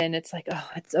 and then it's like, oh,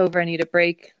 it's over, I need a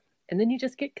break, and then you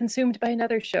just get consumed by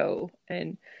another show,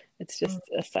 and it's just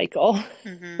a cycle.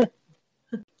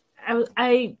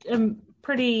 I am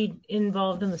pretty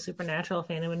involved in the Supernatural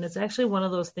fandom, and it's actually one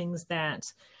of those things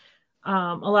that a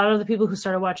lot of the people who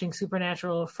started watching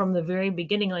Supernatural from the very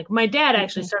beginning, like my dad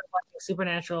actually started watching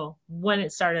Supernatural when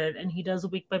it started, and he does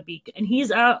week by week. And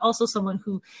he's also someone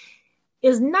who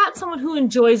is not someone who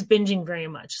enjoys binging very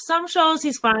much. Some shows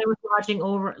he's fine with watching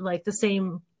over like the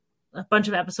same a bunch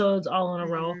of episodes all in a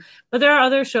row. But there are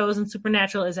other shows, and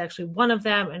Supernatural is actually one of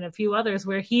them, and a few others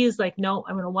where he's like, no,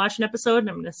 I'm going to watch an episode and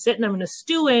I'm going to sit and I'm going to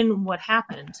stew in what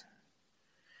happened.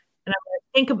 And I'm going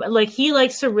to think about, like, he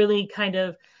likes to really kind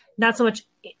of not so much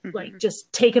like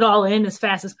just take it all in as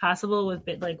fast as possible with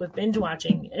binge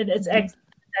watching. It's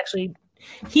actually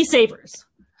he savors.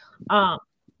 And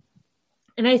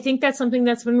I think that's something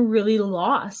that's been really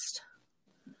lost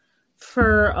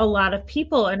for a lot of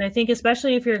people. And I think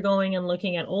especially if you're going and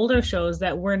looking at older shows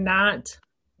that were not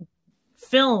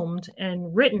filmed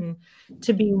and written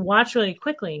to be watched really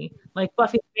quickly, like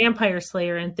Buffy the Vampire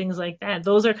Slayer and things like that.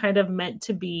 Those are kind of meant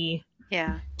to be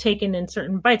taken in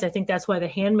certain bites. I think that's why The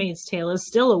Handmaid's Tale is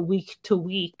still a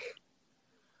week-to-week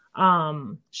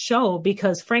show,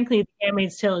 because frankly, The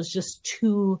Handmaid's Tale is just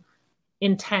too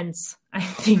intense, I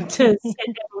think, to sit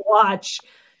and watch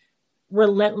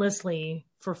relentlessly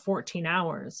for 14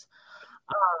 hours.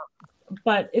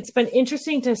 But it's been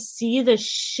interesting to see the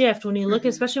shift when you look,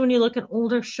 especially when you look at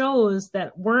older shows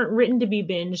that weren't written to be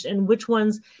binged and which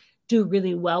ones do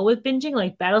really well with binging.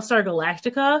 Like Battlestar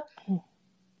Galactica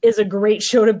is a great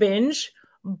show to binge,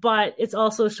 but it's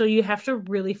also a show you have to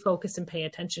really focus and pay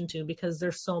attention to because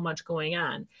there's so much going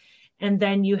on. And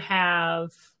then you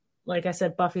have, like I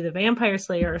said, Buffy the Vampire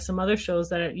Slayer or some other shows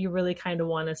that you really kind of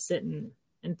want to sit and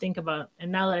think about.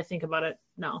 And now that I think about it,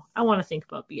 no, I want to think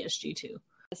about BSG too.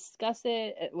 Discuss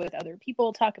it with other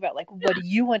people, talk about like what do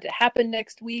you want to happen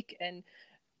next week, and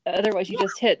otherwise you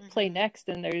just hit play next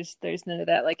and there's none of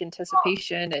that like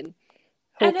anticipation and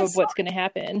hope of what's going to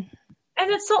happen.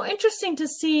 And it's so interesting to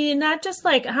see not just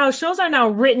like how shows are now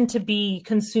written to be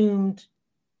consumed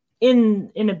in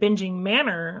a binging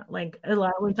manner, like a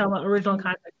lot when we talk about original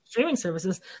content streaming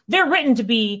services, they're written to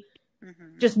be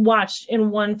just watched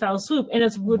in one fell swoop. And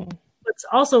it's what's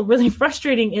also really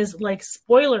frustrating is like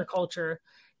spoiler culture.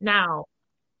 Now,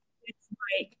 it's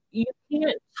like you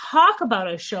can't talk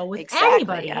about a show with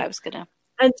anybody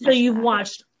until you've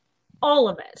watched all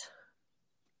of it.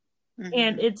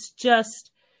 And it's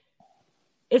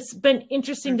been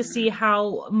interesting to see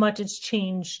how much it's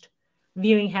changed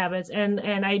viewing habits. And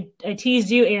I teased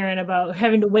you, Aaron, about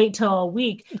having to wait till a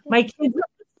week. My kids have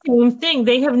the same thing.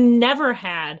 They have never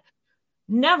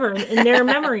in their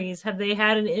memories have they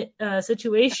had a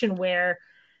situation where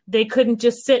they couldn't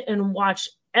just sit and watch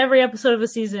every episode of a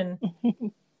season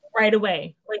right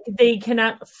away. Like they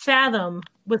cannot fathom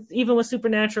even with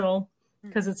Supernatural,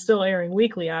 because it's still airing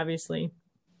weekly, obviously.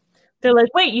 They're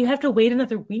like, wait, you have to wait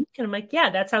another week? And I'm like,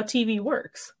 yeah, that's how TV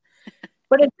works.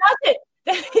 But it doesn't.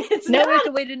 It's now we have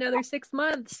to wait another 6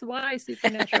 months. Why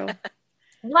Supernatural?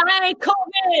 Why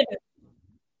COVID?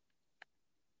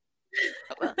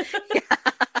 Well,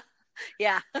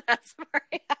 yeah, that's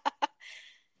right.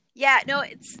 Yeah, no,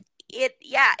 it's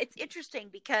interesting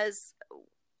because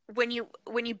when you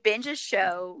binge a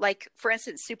show, like for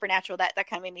instance Supernatural, that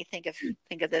kind of made me think of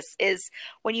this, is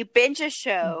when you binge a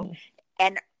show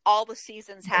and all the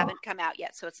seasons haven't come out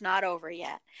yet, so it's not over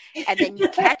yet, and then you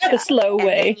catch up, slow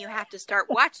way, and then you have to start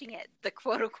watching it the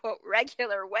quote unquote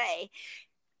regular way.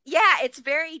 Yeah, it's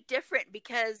very different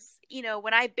because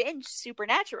when I binge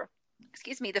Supernatural,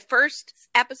 the first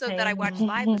episode that I watched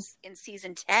live was in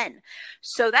season 10.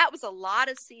 So that was a lot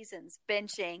of seasons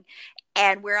binging,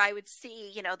 and where I would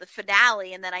see, the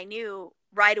finale, and then I knew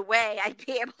right away I'd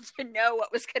be able to know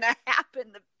what was going to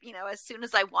happen, as soon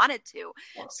as I wanted to.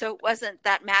 So it wasn't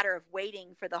that matter of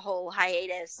waiting for the whole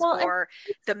hiatus or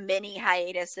the mini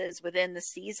hiatuses within the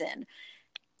season.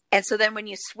 And so then when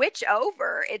you switch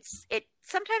over,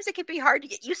 sometimes it can be hard to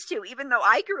get used to, even though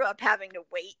I grew up having to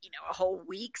wait, a whole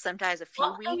week, sometimes a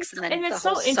few weeks. And it's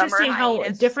so interesting how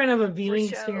different of a viewing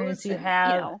experience you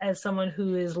have as someone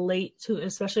who is late to,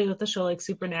 especially with a show like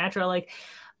Supernatural. Like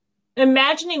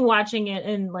imagining watching it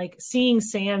and like seeing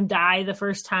Sam die the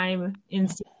first time in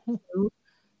season 2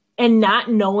 and not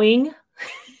knowing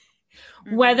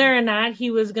whether or not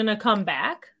he was going to come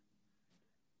back.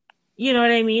 You know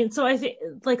what I mean? So I think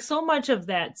like so much of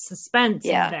that suspense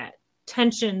and that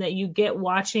tension that you get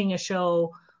watching a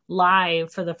show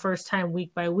live for the first time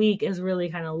week by week is really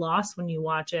kind of lost when you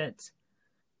watch it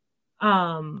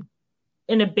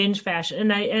in a binge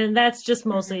fashion. And that's just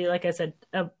mostly, like I said,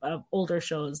 of older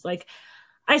shows. Like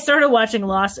I started watching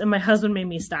Lost and my husband made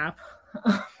me stop.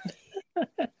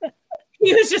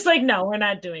 He was just like, no, we're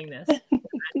not doing this.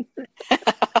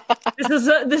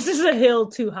 This is a hill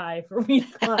too high for me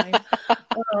to climb.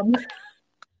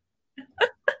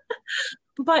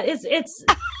 But it's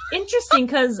interesting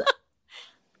because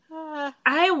when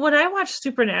I watched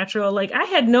Supernatural, like I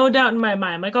had no doubt in my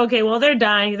mind, I'm like, okay, well they're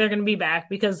dying, they're going to be back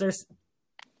because there's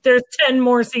 10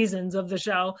 more seasons of the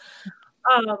show.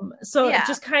 So it's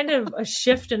just kind of a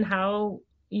shift in how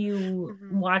you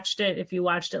watched it, if you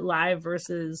watched it live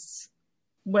versus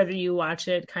whether you watch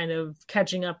it kind of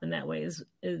catching up in that way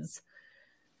is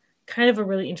kind of a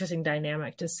really interesting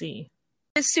dynamic to see.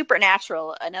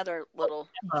 Supernatural, another little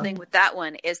thing with that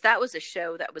one is that was a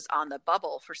show that was on the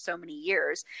bubble for so many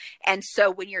years. And so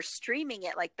when you're streaming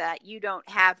it like that, you don't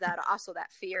have that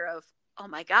fear of, oh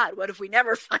my God, what if we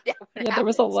never find out what happens? There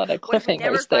was a lot of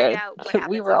cliffhangers there.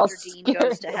 We were all scared. Dean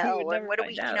goes to hell. What do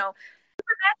we,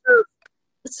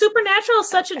 Supernatural is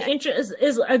such an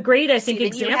is a great, I think,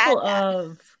 example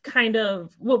of kind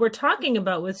of what we're talking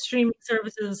about with streaming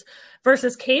services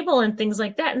versus cable and things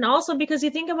like that. And also because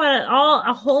you think about it,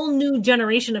 a whole new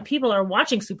generation of people are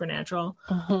watching Supernatural.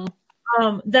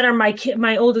 That are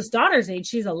my oldest daughter's age.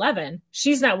 She's 11.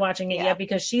 She's not watching it yet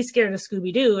because she's scared of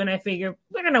Scooby-Doo, and I figure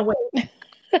we're gonna wait.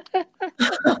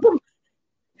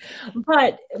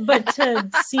 But to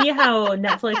see how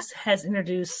Netflix has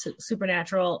introduced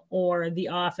Supernatural or The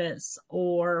Office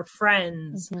or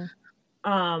Friends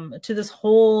to this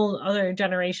whole other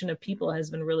generation of people has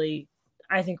been really,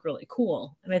 I think, really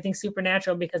cool. And I think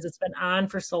Supernatural, because it's been on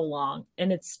for so long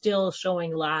and it's still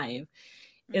showing live,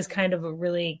 is kind of a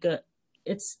really good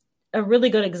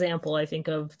example, I think,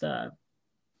 of the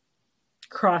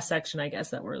cross section, I guess,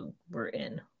 that we're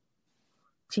in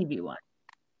TV-wise.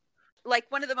 Like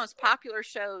one of the most popular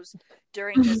shows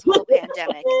during this whole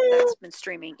pandemic that's been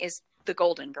streaming is The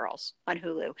Golden Girls on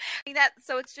Hulu.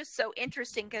 So it's just so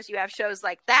interesting because you have shows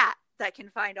like that can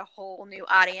find a whole new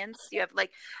audience. You have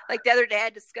like the other day I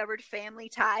discovered Family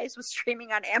Ties was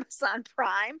streaming on Amazon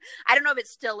Prime. I don't know if it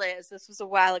still is. This was a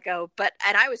while ago,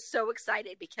 and I was so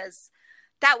excited because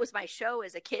that was my show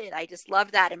as a kid. I just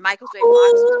loved that. And Michael J. Fox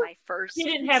was my first You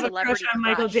didn't have a crush on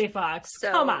Michael J. Fox.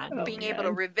 So come on. Being able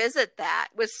to revisit that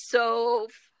was so...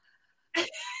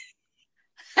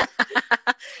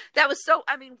 that was so...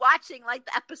 I mean, watching like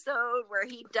the episode where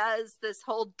he does this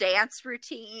whole dance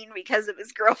routine because of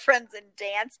his girlfriends and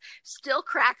dance still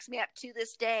cracks me up to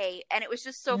this day. And it was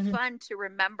just so fun to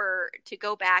remember, to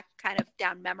go back kind of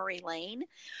down memory lane.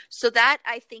 So that,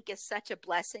 I think, is such a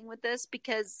blessing with this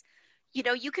because... You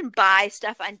know, you can buy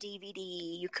stuff on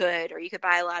DVD, or you could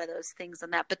buy a lot of those things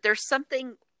on that. But there's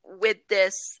something with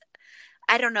this,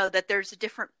 I don't know, that there's a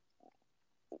different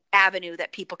avenue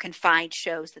that people can find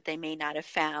shows that they may not have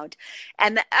found.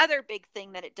 And the other big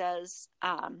thing that it does,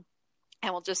 and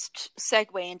we'll just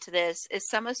segue into this, is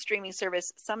some streaming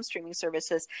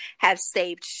services have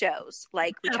saved shows.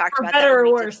 Like we talked about that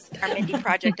when we did our Mindy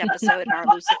Project episode and our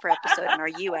Lucifer episode and our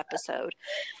You episode.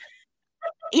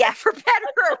 Yeah, for better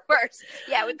or worse.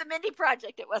 Yeah, with the Mindy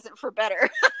Project, it wasn't for better,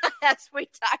 as we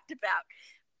talked about.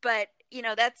 But, you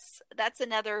know, that's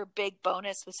another big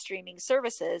bonus with streaming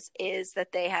services is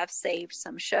that they have saved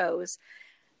some shows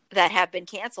that have been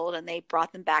canceled and they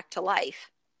brought them back to life.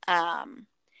 And,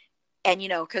 you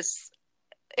know, because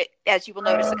as you will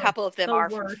notice, a couple of them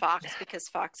are from Fox because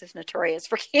Fox is notorious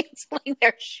for canceling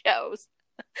their shows.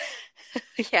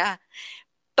 Yeah.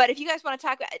 But if you guys want to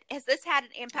talk about, has this had an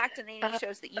impact on any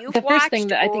shows that you've watched? The first thing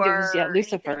that I think it was,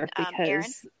 Lucifer,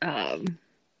 because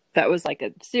that was like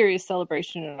a serious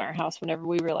celebration in our house whenever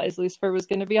we realized Lucifer was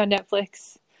going to be on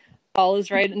Netflix. All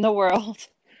is right in the world.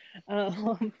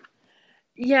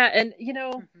 Yeah, and, you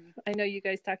know, I know you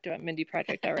guys talked about Mindy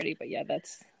Project already, but yeah,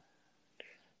 that's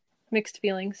mixed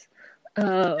feelings.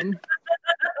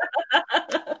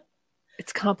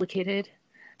 It's complicated.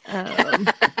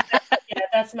 Yeah,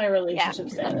 that's my relationship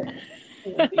status.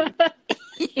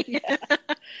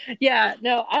 Yeah,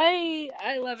 no,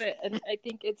 I love it, and I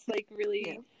think it's like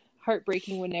really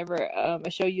heartbreaking whenever a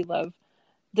show you love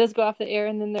does go off the air,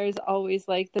 and then there's always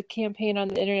like the campaign on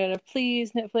the internet of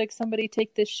please Netflix, somebody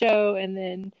take this show, and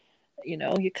then you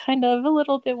know you kind of a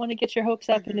little bit want to get your hopes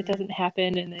up, and it doesn't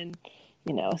happen, and then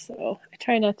you know, so I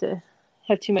try not to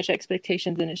have too much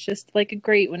expectations, and it's just like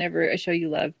great whenever a show you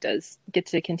love does get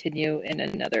to continue in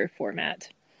another format.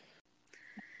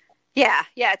 Yeah,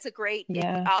 it's a great,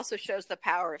 it also shows the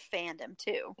power of fandom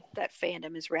too, that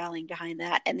fandom is rallying behind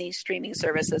that, and these streaming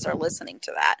services are listening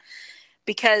to that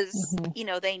because you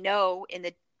know, they know in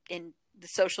the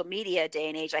social media day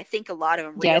and age, I think a lot of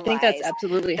them realize I think that's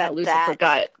absolutely how Lucifer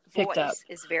got picked up.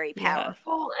 Is very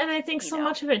powerful. And I think so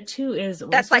much of it too is,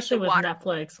 that's especially like with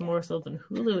Netflix more so than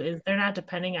Hulu, is they're not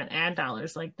depending on ad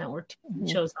dollars like network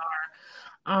shows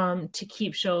are to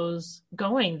keep shows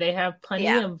going. They have plenty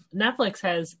of, Netflix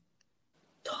has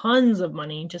tons of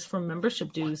money just from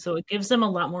membership dues, so it gives them a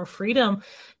lot more freedom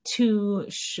to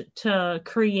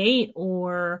create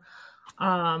or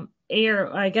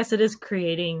air, I guess it is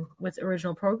creating with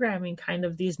original programming kind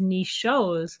of these niche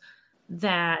shows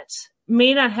that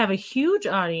may not have a huge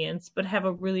audience, but have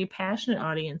a really passionate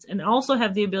audience, and also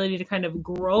have the ability to kind of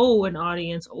grow an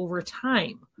audience over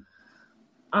time.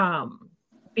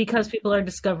 Because people are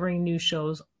discovering new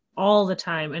shows all the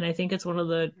time. And I think it's one of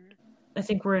the I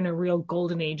think we're in a real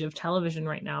golden age of television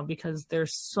right now because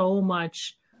there's so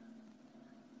much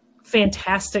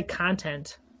fantastic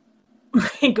content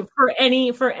like for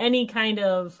any kind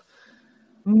of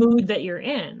mood that you're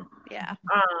in. Yeah.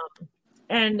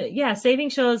 And yeah, saving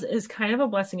shows is kind of a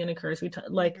blessing and a curse. We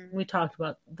talked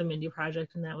about the Mindy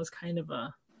Project, and that was kind of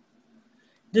a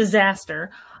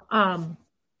disaster.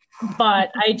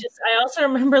 But I also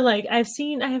remember, like, I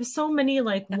have so many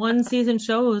like one season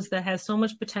shows that has so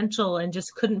much potential and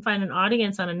just couldn't find an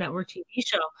audience on a network TV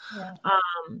show. Yeah.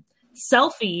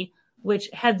 Selfie, which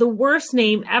had the worst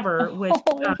name ever, which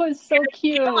it was so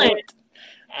cute.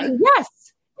 Yes.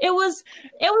 It was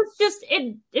just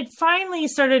it finally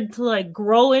started to like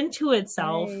grow into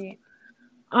itself. Right.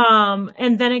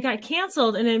 And then it got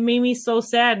canceled, and it made me so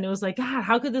sad. And it was like, God,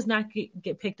 how could this not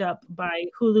get picked up by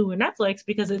Hulu and Netflix?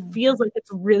 Because it feels like it's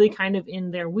really kind of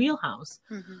in their wheelhouse.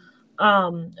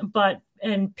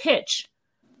 And Pitch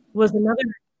was another.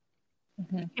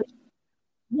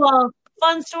 Well,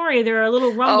 fun story. There are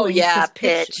little rumblings. Oh yeah, 'cause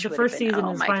Pitch. The first season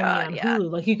is finally on yeah.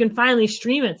 Hulu. Like you can finally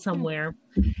stream it somewhere.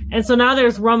 And so now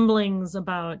there's rumblings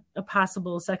about a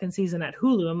possible second season at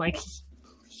Hulu. I'm like,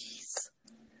 please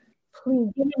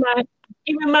give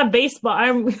me my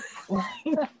baseball.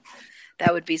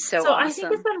 That would be so awesome. I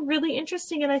think it's been really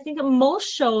interesting, and I think most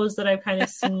shows that I've kind of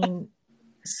seen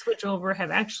switch over have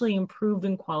actually improved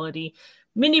in quality.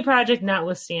 Mindy Project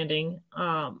notwithstanding.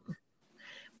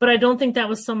 But I don't think that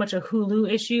was so much a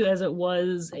Hulu issue as it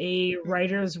was a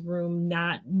writer's room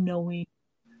not knowing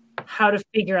how to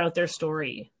figure out their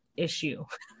story issue.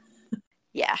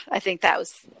 Yeah, I think that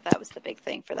was the big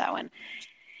thing for that one.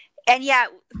 And yeah,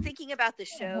 thinking about the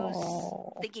shows,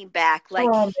 thinking back, like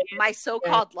My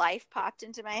So-Called Life popped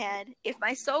into my head. If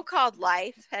My So-Called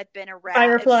Life had been around,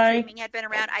 Firefly. if streaming had been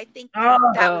around, I think that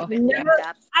would have been picked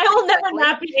up. I will never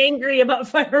not be angry about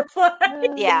Firefly.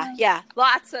 Yeah.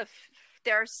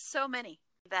 There are so many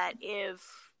that if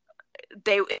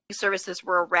services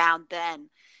were around then,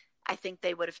 I think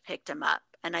they would have picked them up.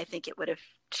 And I think it would have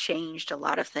changed a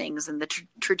lot of things and the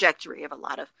trajectory of a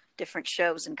lot of different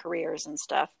shows and careers and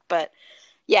stuff. But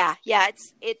yeah,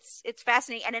 it's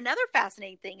fascinating. And another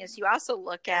fascinating thing is you also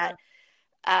look at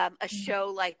a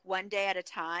show like One Day at a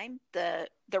Time, the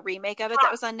remake of it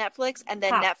that was on Netflix, and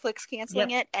then Netflix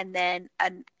canceling it, and then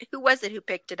who was it who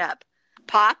picked it up?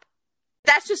 Pop.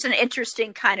 That's just an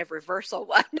interesting kind of reversal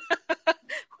one,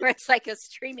 where it's like a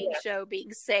streaming show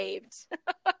being saved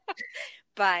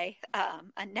by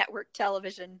a network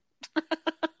television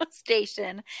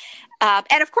station.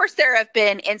 And of course, there have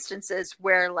been instances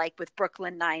where, like with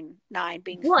Brooklyn Nine-Nine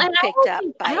being picked up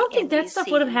by I don't think that NBC, stuff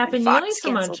would have happened Fox nearly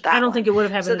so much. canceled that I don't one. think it would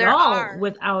have happened So at all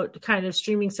without kind of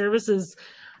streaming services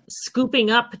scooping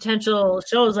up potential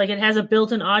shows. Like it has a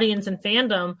built-in audience and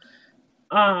fandom.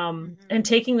 And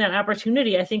taking that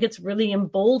opportunity, I think it's really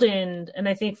emboldened. And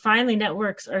I think finally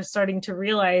networks are starting to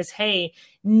realize, hey,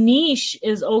 niche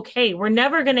is okay. We're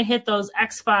never going to hit those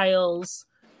X-Files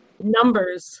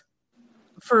numbers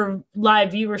for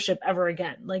live viewership ever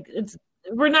again. Like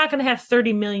we're not going to have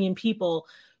 30 million people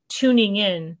tuning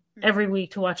in every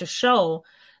week to watch a show.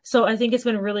 So I think it's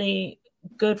been really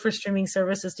good for streaming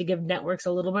services to give networks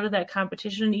a little bit of that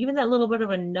competition, even that little bit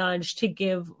of a nudge to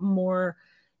give more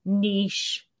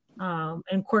niche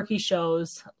and quirky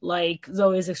shows like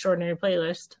Zoe's Extraordinary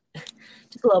Playlist,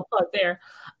 just a little plug there,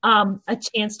 a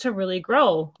chance to really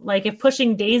grow. Like if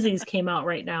Pushing Daisies came out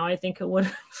right now, I think it would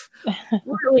have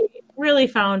really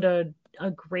found a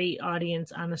great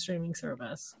audience on a streaming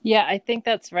service. Yeah, I think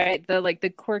that's right.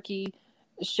 The quirky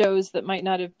shows that might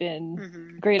not have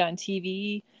been great on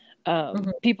TV,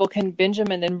 people can binge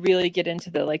them and then really get into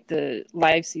the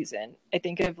live season. I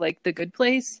think of like The Good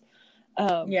Place.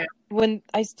 When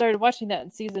I started watching that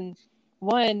in season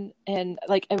 1, and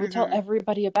like I would tell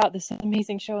everybody about this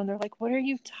amazing show, and they're like, "What are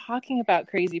you talking about,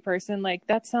 crazy person? Like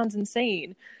that sounds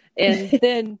insane." And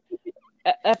then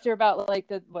after about like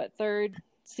the third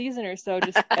season or so,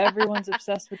 just everyone's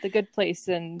obsessed with The Good Place,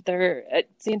 and they're at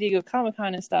San Diego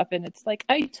Comic-Con and stuff. And it's like,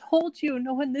 I told you,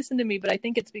 no one listened to me. But I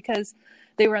think it's because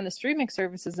they were on the streaming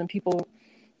services and people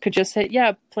could just hit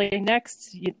play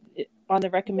next on the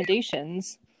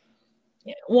recommendations.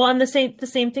 Yeah. Well, and the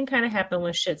same thing kind of happened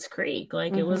with Schitt's Creek.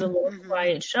 Like it was a little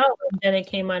quiet show, and then it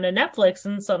came onto Netflix,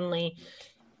 and suddenly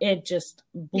it just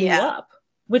blew up,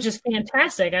 which is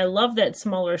fantastic. I love that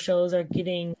smaller shows are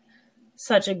getting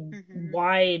such a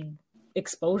wide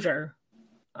exposure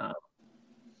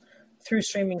through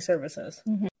streaming services.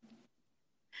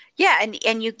 Yeah,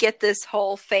 and you get this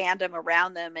whole fandom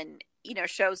around them, and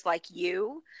shows like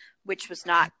You, which was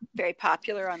not very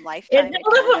popular on Lifetime. It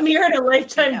held up a mirror to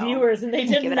Lifetime viewers, and they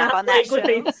did give it not up on that like what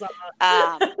they saw.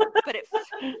 But it,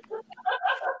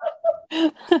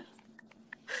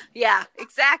 yeah,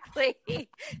 exactly.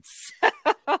 So,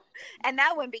 and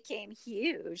that one became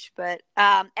huge, but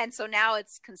and so now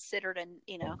it's considered a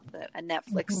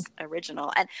Netflix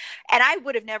original, and I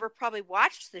would have never probably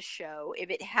watched the show if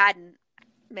it hadn't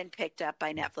been picked up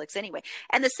by Netflix anyway.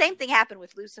 And the same thing happened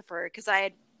with Lucifer, because I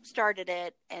had started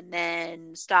it and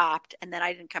then stopped, and then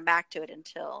I didn't come back to it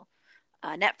until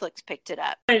Netflix picked it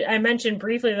up. I mentioned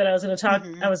briefly that I was going to talk.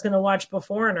 I was going to watch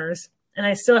Beforeigners, and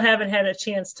I still haven't had a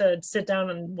chance to sit down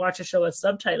and watch a show with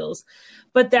subtitles.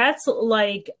 But that's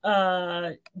like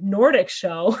a Nordic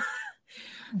show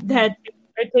that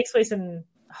it takes place in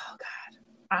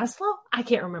Oslo? I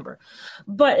can't remember.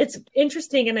 But it's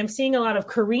interesting, and I'm seeing a lot of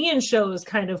Korean shows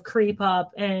kind of creep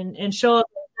up and show up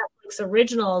in Netflix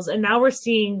originals. And now we're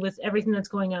seeing, with everything that's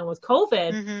going on with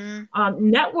COVID,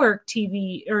 network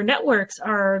TV or networks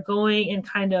are going and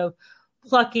kind of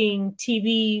plucking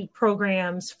TV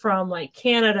programs from like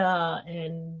Canada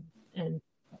and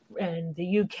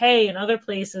the UK and other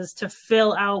places to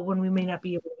fill out when we may not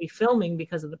be able to be filming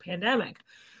because of the pandemic.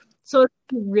 So it's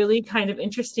really kind of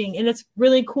interesting, and it's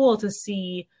really cool to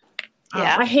see.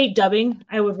 I hate dubbing.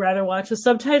 I would rather watch with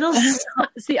subtitles.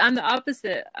 See, I'm the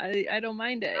opposite. I don't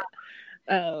mind it.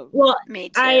 Well, me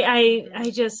too. I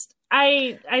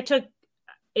took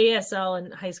ASL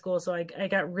in high school, so I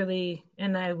got really,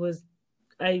 and I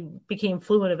became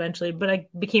fluent eventually, but I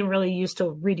became really used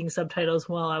to reading subtitles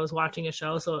while I was watching a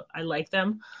show, so I like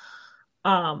them.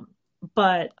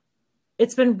 But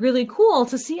it's been really cool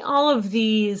to see all of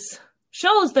these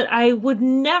shows that I would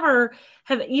never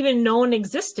have even known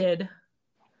existed,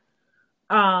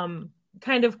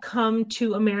 kind of come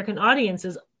to American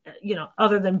audiences,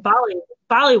 other than Bollywood.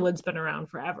 Bollywood's been around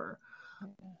forever.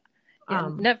 Yeah,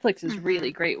 Netflix is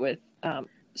really great with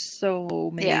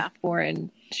so many foreign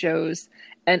shows,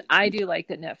 and I do like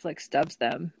that Netflix dubs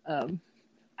them. I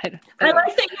like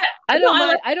that. I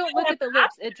don't look at the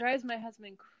lips. It drives my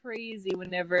husband crazy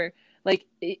whenever, like,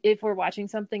 if we're watching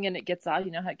something and it gets off.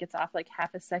 You know how it gets off like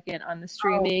half a second on the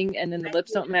streaming, and then the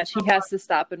lips don't match. He has to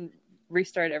stop and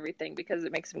restart everything because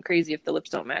it makes him crazy if the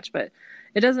lips don't match. But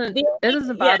it doesn't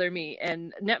bother me.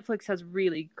 And Netflix has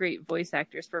really great voice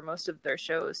actors for most of their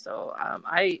shows, so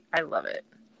I love it.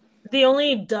 The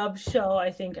only dub show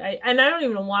I think and I don't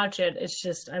even watch it. It's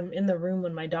just I'm in the room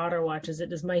when my daughter watches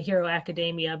it. Is My Hero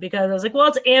Academia, because I was like, well,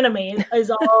 it's anime. It is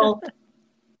all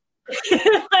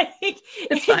like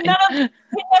it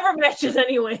never matches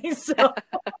anyway. So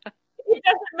it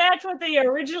doesn't match what they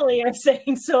originally are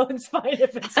saying. So it's fine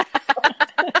if it's.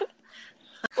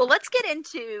 Well, let's get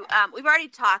into. We've already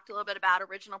talked a little bit about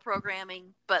original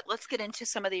programming, but let's get into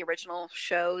some of the original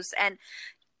shows. And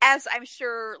as I'm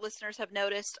sure listeners have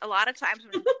noticed, a lot of times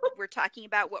when we're talking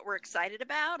about what we're excited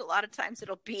about, a lot of times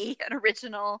it'll be an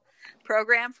original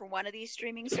program from one of these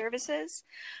streaming services.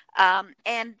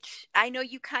 And I know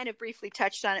you kind of briefly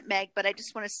touched on it, Meg, but I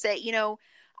just want to say,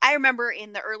 I remember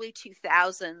in the early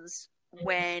 2000s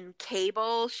when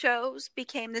cable shows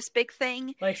became this big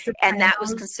thing, and that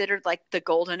was considered like the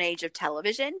golden age of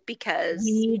television because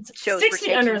shows were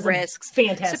taking risks.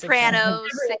 Fantastic. Sopranos,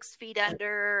 6 Feet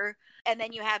Under. And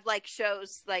then you have like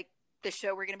shows like the show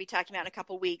we're going to be talking about in a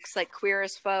couple of weeks, like Queer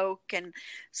as Folk and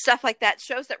stuff like that,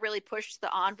 shows that really pushed the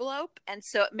envelope. And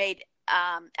so it made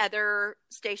other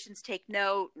stations take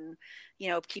note, and,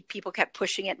 people kept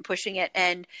pushing it.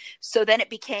 And so then it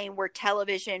became where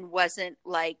television wasn't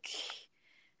like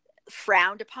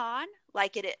frowned upon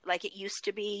like it used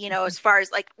to be, as far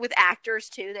as like with actors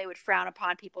too, they would frown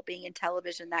upon people being in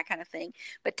television, that kind of thing.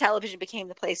 But television became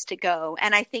the place to go.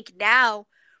 And I think now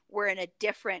we're in a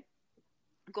different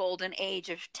golden age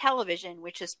of television,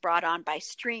 which is brought on by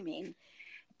streaming.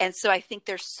 And so I think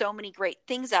there's so many great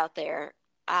things out there.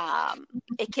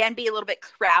 It can be a little bit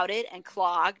crowded and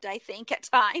clogged, I think, at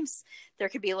times. There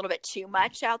could be a little bit too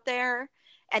much out there,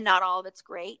 and not all of it's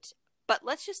great. But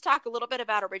let's just talk a little bit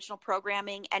about original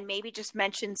programming and maybe just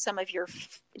mention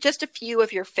just a few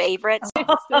of your favorites.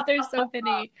 There's so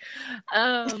many.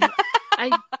 I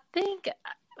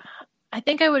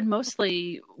think I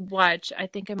mostly watch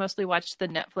the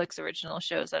Netflix original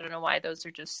shows. I don't know why those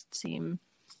are just seem,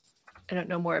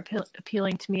 more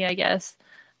appealing to me, I guess.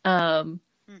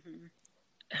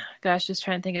 Gosh, just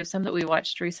trying to think of some that we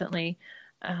watched recently.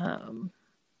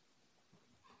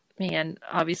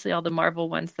 Obviously all the Marvel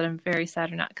ones that I'm very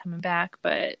sad are not coming back,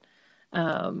 but,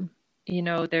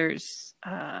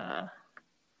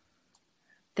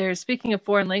 there's, speaking of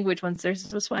foreign language ones, there's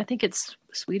this one, I think it's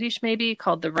Swedish maybe,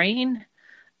 called The Rain,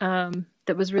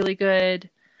 that was really good.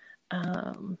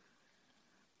 Oh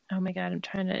my God, I'm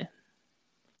trying to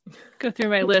go through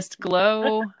my list.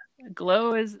 Glow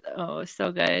is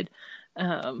so good.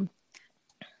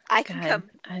 I can God, come.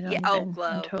 I don't Yeah. even, Oh, Glow.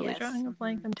 I'm totally Yes. drawing a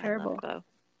blank. I'm I love terrible. Glow.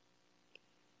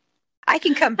 I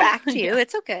can come back to you. Yeah.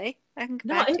 It's okay. I can come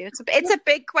No, back to you. It's a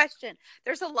big question.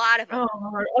 There's a lot of them. Oh,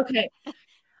 Lord. Okay.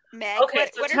 Meg, Okay,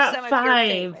 so what are top some of your five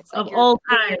favorites? Like of your, all give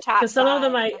me time. your top Because some of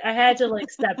them five. I had to like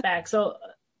step back. So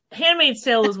Handmaid's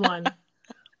Tale is one.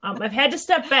 I've had to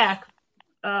step back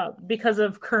because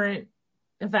of current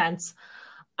events.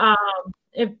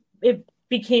 It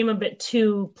became a bit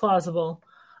too plausible.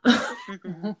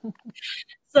 Mhm.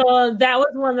 So that was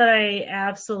one that I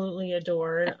absolutely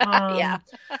adored. Yeah.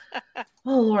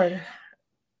 Oh Lord.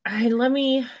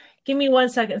 Give me 1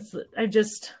 second.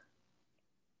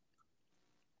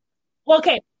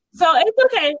 Okay. So it's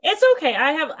okay. It's okay.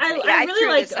 I really threw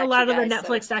like this a at lot you of the guys, so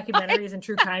Netflix documentaries and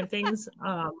true crime things.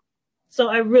 So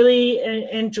I really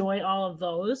enjoy all of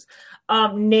those.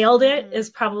 Nailed It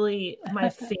is probably my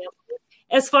family.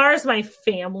 As far as my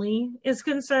family is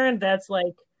concerned, that's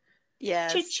like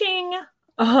yes. cha-ching.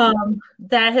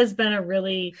 That has been a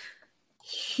really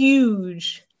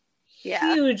huge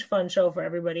fun show for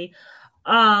everybody.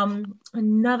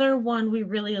 Another one we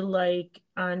really like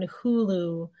on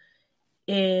Hulu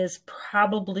is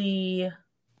probably,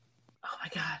 oh my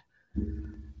God,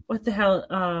 what the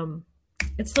hell?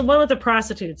 It's the one with the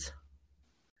prostitutes.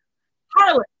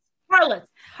 Harlots.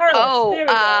 Oh, There we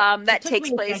go. that takes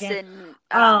place in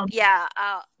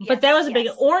but that was a big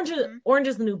Orange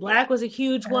is the New Black was a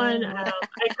huge one. I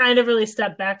kind of really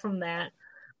stepped back from that.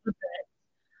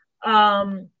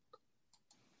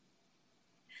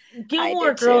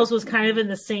 Gilmore Girls was kind of in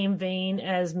the same vein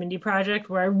as Mindy Project,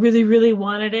 where I really, really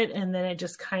wanted it, and then it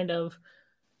just kind of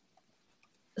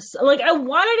like I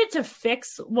wanted it to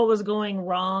fix what was going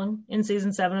wrong in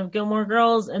season 7 of Gilmore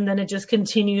Girls, and then it just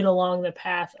continued along the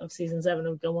path of season 7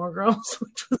 of Gilmore Girls,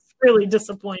 which was really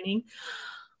disappointing.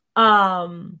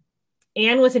 Anne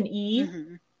with an E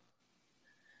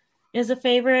is a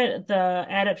favorite. The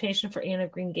adaptation for Anne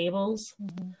of Green Gables.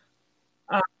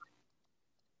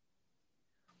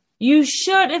 You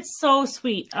should. It's so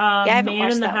sweet. I haven't Man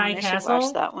watched in the that High one. Castle. I should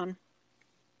watch that one.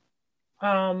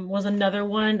 Was another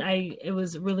one. It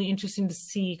was really interesting to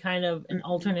see kind of an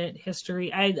alternate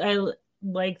history. I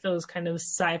like those kind of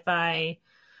sci-fi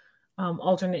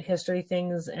alternate history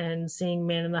things, and seeing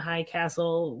Man in the High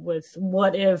Castle with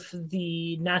what if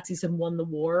the Nazis had won the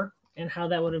war and how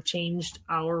that would have changed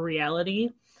our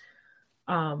reality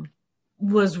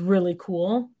was really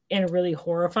cool and really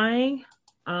horrifying.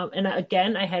 And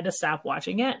again, I had to stop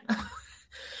watching it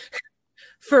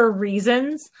for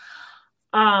reasons.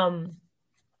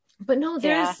 But no,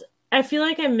 I feel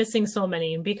like I'm missing so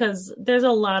many because there's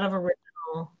a lot of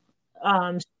original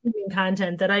streaming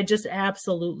content that I just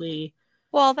absolutely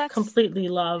completely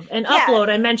love. And Upload,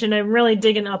 I mentioned I'm really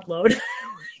digging Upload.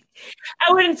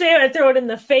 I wouldn't say I'd throw it in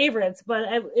the favorites, but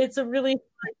it's a really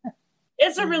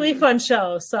fun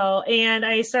show. So, and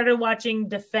I started watching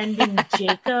Defending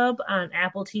Jacob on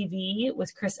Apple TV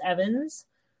with Chris Evans.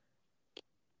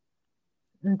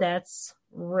 That's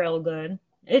real good.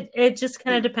 It just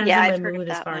kind of depends on my mood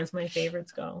as far as my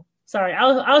favorites go. Sorry,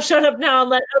 I'll shut up now and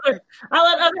let other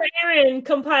Erin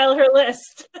compile her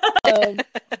list.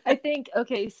 I think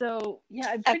so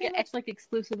I pretty much like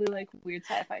exclusively like weird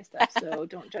sci-fi stuff, so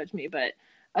don't judge me. But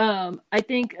I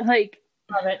think like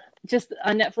love it. Just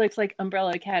on Netflix, like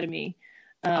Umbrella Academy.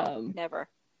 Never.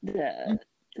 The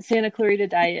Santa Clarita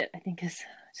Diet, I think, is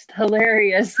just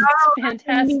hilarious. It's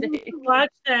fantastic. I need to watch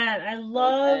that. I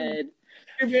love it.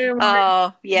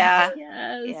 Oh yeah.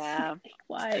 Yes. Yeah.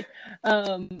 Why?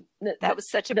 That was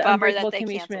such a bummer that they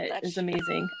Kimmy canceled Schmidt that. Is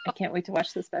amazing. I can't wait to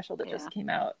watch the special that just came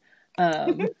out.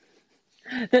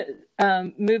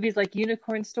 Movies like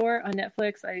Unicorn Store on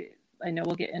Netflix. I know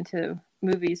we'll get into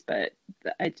movies, but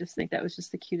I just think that was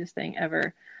just the cutest thing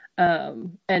ever.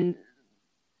 And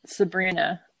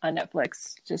Sabrina on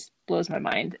Netflix just blows my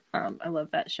mind. I love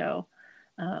that show.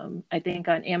 I think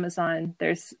on Amazon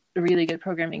there's really good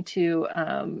programming too.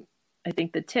 I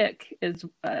think The Tick is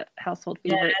a household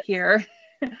favorite here.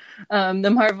 The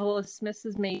Marvelous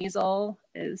Mrs. Maisel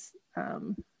is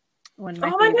one of my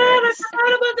favorites. God, I forgot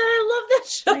about that. I love that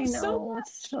show. I know,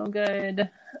 it's so good.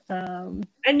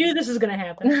 I knew this was going to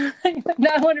happen.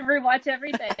 Now I want to rewatch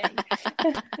everything.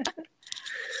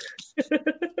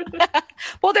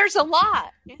 Well, there's a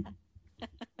lot. Yeah.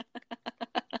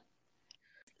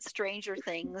 Stranger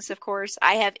Things, of course.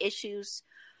 I have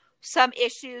some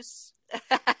issues.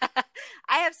 I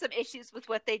have some issues with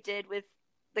what they did with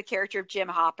the character of Jim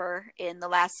Hopper in the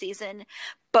last season.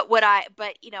 But I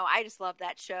just love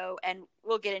that show, and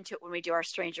we'll get into it when we do our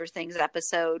Stranger Things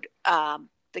episode.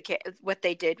 What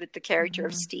they did with the character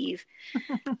of Steve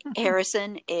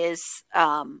Harrison is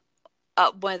one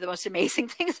of the most amazing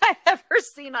things I've ever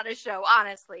seen on a show.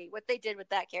 Honestly, what they did with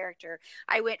that character,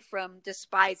 I went from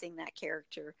despising that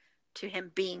character to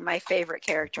him being my favorite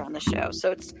character on the show.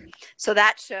 So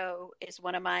that show is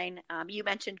one of mine. You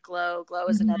mentioned Glow. Glow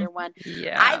is another one.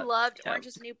 Yeah, I loved Orange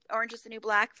is the New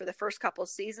Black for the first couple of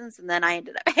seasons, and then I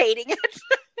ended up hating it.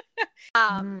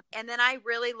 And then I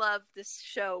really love this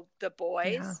show, The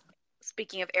Boys. Yeah.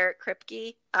 Speaking of Eric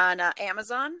Kripke on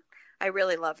Amazon, I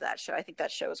really love that show. I think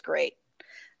that show is great.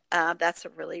 That's a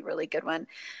really, really good one.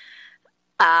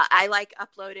 I like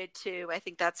Uploaded too. I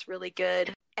think that's really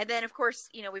good. And then, of course,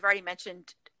 we've already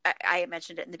mentioned, I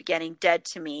mentioned it in the beginning, Dead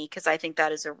to Me, because I think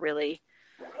that is a really,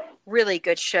 really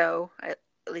good show. At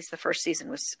least the first season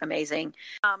was amazing.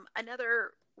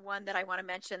 Another one that I want to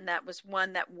mention that was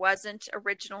one that wasn't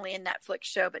originally a Netflix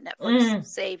show, but Netflix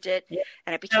saved it,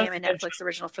 and it became a Netflix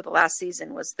original for the last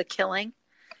season, was The Killing.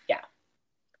 Yeah.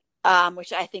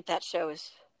 Which I think that show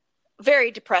is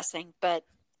very depressing, but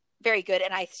very good.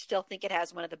 And I still think it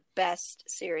has one of the best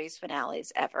series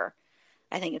finales ever.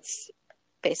 I think it's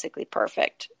basically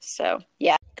perfect. So,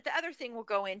 yeah. The other thing we'll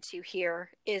go into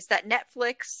here is that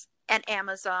Netflix and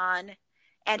Amazon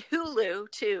and Hulu,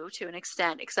 too, to an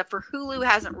extent, except for Hulu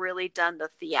hasn't really done the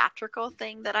theatrical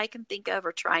thing that I can think of,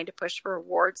 or trying to push for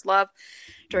awards love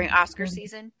during Oscar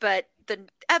season. But the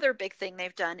other big thing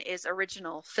they've done is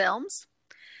original films.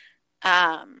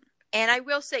 And I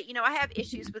will say, I have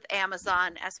issues with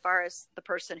Amazon as far as the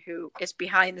person who is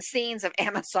behind the scenes of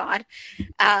Amazon.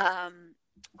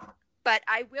 But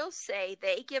I will say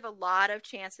they give a lot of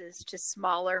chances to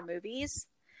smaller movies.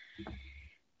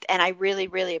 And I really,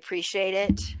 really appreciate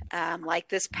it. Like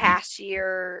this past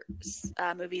year,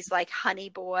 movies like Honey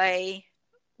Boy,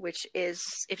 which is,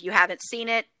 if you haven't seen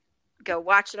it, go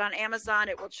watch it on Amazon.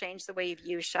 It will change the way you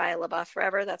view Shia LaBeouf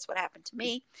forever. That's what happened to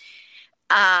me.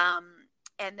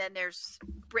 And then there's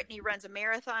Brittany Runs a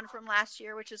Marathon from last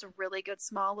year, which is a really good,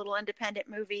 small, little independent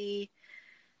movie.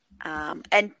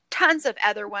 And tons of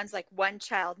other ones like One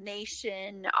Child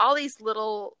Nation, all these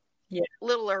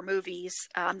littler movies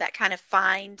that kind of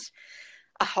find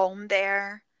a home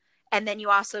there. And then you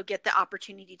also get the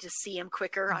opportunity to see them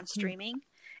quicker on streaming.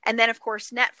 And then, of course,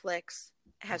 Netflix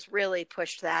has really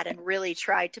pushed that and really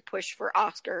tried to push for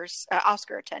Oscar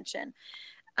attention.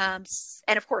 And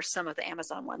of course, some of the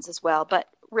Amazon ones as well. But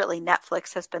really,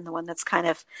 Netflix has been the one that's kind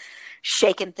of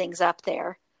shaken things up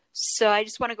there. So I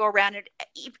just want to go around it.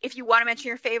 If you want to mention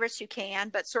your favorites, you can,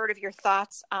 but sort of your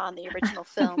thoughts on the original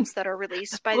films that are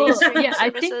released by these streaming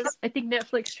services. I think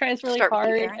Netflix tries really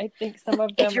hard. I think some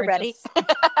of them are ready. Just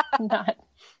not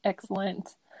excellent.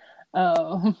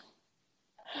 I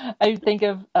think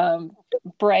of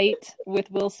Bright with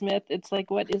Will Smith. It's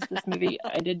like, what is this movie?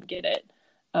 I didn't get it.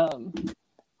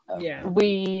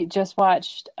 We just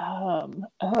watched.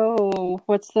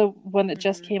 What's the one that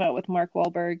just came out with Mark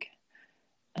Wahlberg?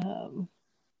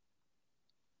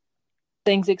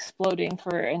 Things exploding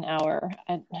for an hour.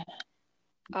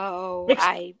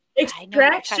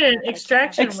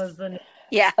 Extraction was the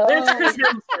yeah. That's Chris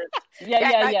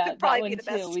That one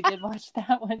too. We did watch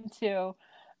that one too.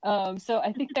 So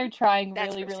I think they're trying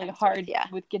really, really hard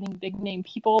with getting big name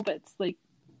people, but it's like,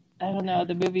 I don't know,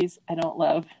 the movies I don't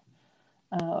love.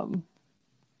 I'm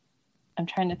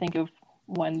trying to think of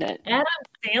one that Adam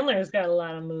Sandler's got a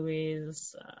lot of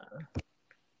movies.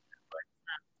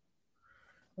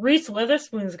 Reese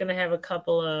Witherspoon's going to have a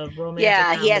couple of romantic.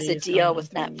 Yeah, he has a deal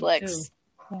with Netflix.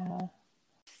 Yeah.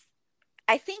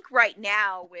 I think right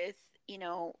now with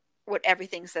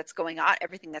everything that's going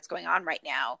on right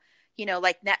now,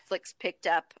 like Netflix picked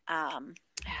up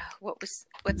what's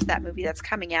that movie that's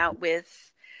coming out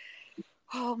with?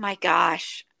 Oh my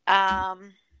gosh.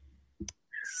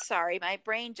 Sorry, my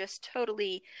brain just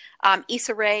totally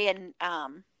Issa Rae and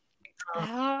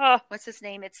what's his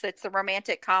name? It's the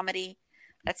romantic comedy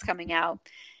that's coming out.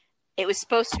 It was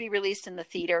supposed to be released in the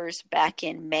theaters back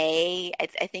in May, I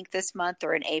think this month,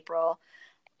 or in April,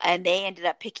 and they ended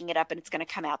up picking it up, and it's going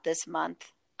to come out this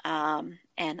month. And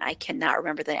I cannot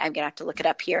remember I'm going to have to look it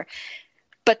up here.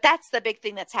 But that's the big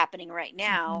thing that's happening right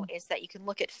now, is that you can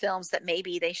look at films that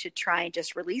maybe they should try and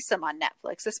just release them on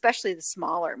Netflix, especially the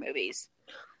smaller movies.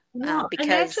 Because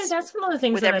actually, that's one of the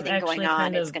things with that everything I've going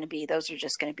on, those are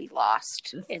just going to be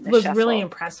lost in the was shuffle. Really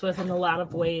impressed with in a lot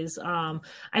of ways. I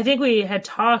think we had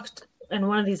talked in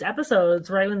one of these episodes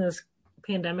right when this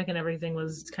pandemic and everything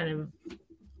was kind of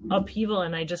upheaval,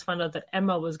 and I just found out that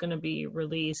Emma was going to be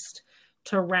released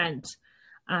to rent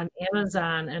on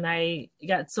Amazon, and I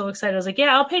got so excited. I was like,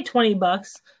 yeah, I'll pay $20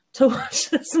 to watch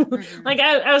this movie. Mhm. Like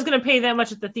I was going to pay that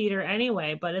much at the theater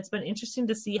anyway, but it's been interesting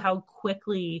to see how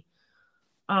quickly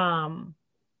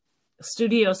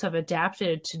studios have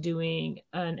adapted to doing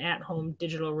an at-home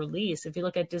digital release. If you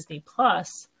look at Disney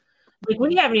Plus, like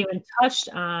we haven't even touched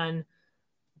on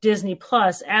Disney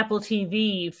Plus, Apple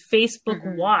TV, Facebook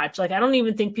Mhm. Watch. Like I don't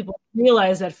even think people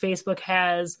realize that Facebook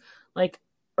has like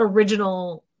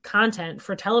original content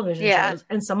for television Yeah. shows,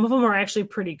 and some of them are actually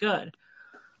pretty good.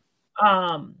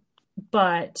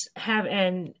 But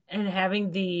having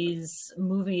these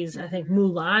movies, I think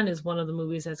Mulan is one of the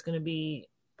movies that's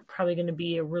probably going to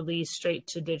be a release straight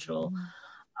to digital.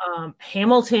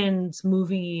 Hamilton's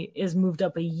movie is moved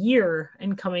up a year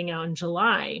and coming out in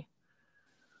July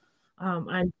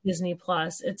on Disney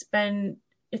Plus. It's been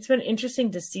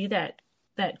interesting to see that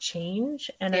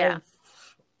change, and Yeah.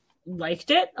 I've liked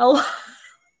it a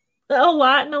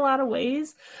lot in a lot of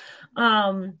ways.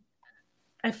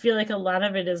 I feel like a lot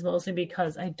of it is mostly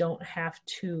because I don't have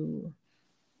to.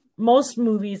 Most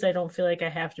movies, I don't feel like I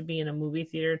have to be in a movie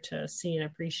theater to see and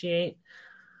appreciate.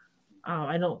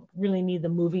 I don't really need the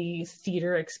movie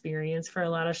theater experience for a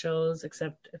lot of shows,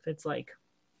 except if it's like,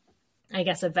 I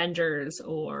guess, Avengers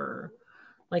or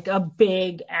like a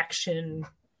big action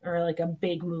or like a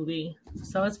big movie.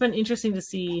 So it's been interesting to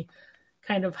see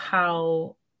kind of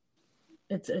how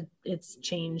it's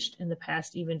changed in the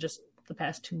past, even just the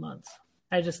past 2 months.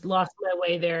 I just lost my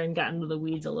way there and got into the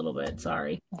weeds a little bit.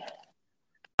 Sorry.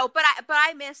 Oh, but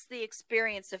I miss the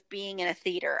experience of being in a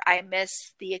theater. I miss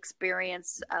the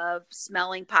experience of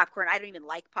smelling popcorn. I don't even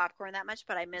like popcorn that much,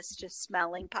 but I miss just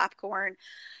smelling popcorn.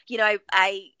 You know,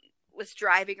 I was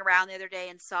driving around the other day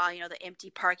and saw, you know, the empty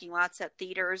parking lots at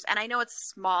theaters. And I know it's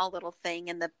a small little thing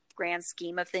in the grand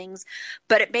scheme of things,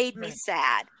 but it made me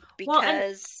sad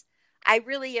because I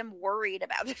really am worried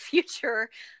about the future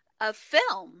of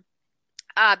film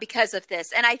because of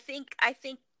this. And I think,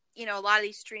 you know, a lot of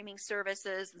these streaming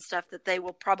services and stuff, that they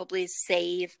will probably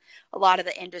save a lot of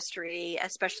the industry,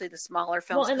 especially the smaller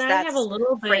films. Well, and I that's have a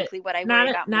little bit, frankly what I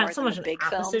worry about more not so than much the an big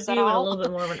opposite films view, at but a all. little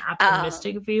bit more of an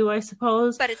optimistic view, I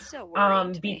suppose. But it's still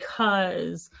worrying to me.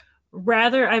 Because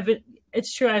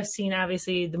it's true, I've seen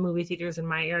obviously the movie theaters in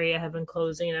my area have been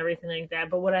closing and everything like that.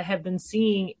 But what I have been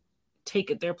seeing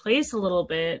take their place a little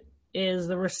bit is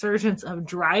the resurgence of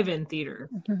drive-in theater.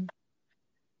 Mhm.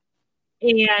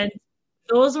 And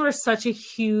those were such a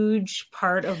huge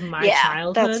part of my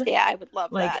childhood. I would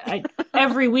love that.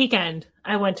 Every weekend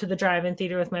I went to the drive-in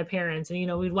theater with my parents, and, you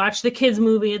know, we'd watch the kids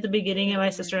movie at the beginning, and my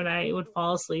sister and I would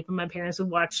fall asleep, and my parents would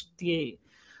watch the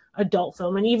adult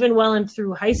film. And even well and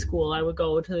through high school, I would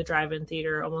go to the drive-in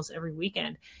theater almost every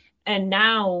weekend. And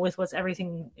now with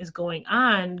everything is going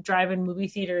on, drive-in movie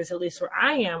theaters, at least where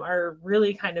I am, are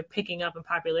really kind of picking up in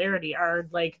popularity. Our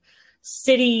like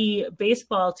city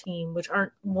baseball team, which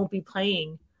won't be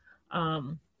playing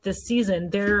this season,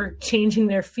 they're changing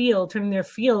their field, turning their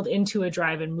field into a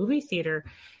drive-in movie theater.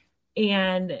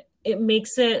 And it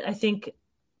makes it, I think,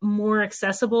 more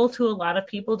accessible to a lot of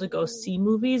people to go see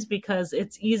movies, because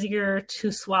it's easier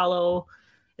to swallow,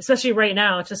 especially right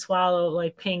now, to swallow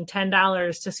like paying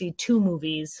 $10 to see 2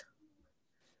 movies,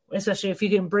 especially if you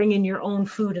can bring in your own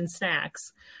food and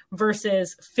snacks,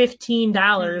 versus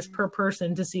 $15 per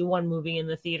person to see 1 movie in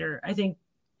the theater. I think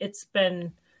it's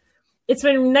been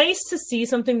nice to see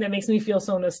something that makes me feel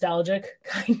so nostalgic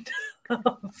kind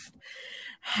of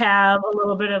have a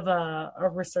little bit of a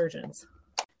resurgence.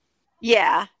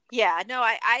 Yeah. No,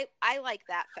 I like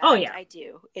that fact. Oh, yeah. I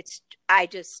do. I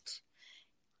just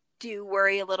do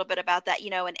worry a little bit about that, you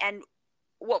know, and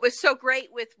what was so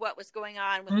great with what was going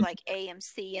on with like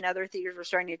AMC and other theaters were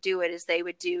starting to do it is they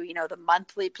would do, you know, the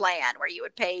monthly plan where you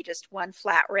would pay just one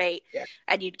flat rate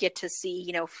and you'd get to see,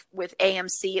 you know, with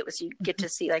AMC, you'd get to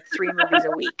see like 3 movies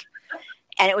a week.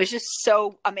 And it was just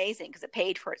so amazing because it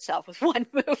paid for itself with 1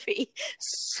 movie.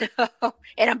 So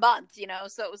in a month, you know,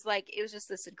 so it was just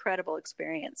this incredible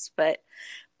experience, but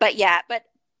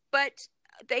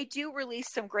they do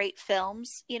release some great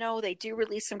films, you know, they do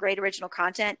release some great original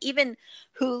content. Even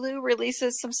Hulu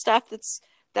releases some stuff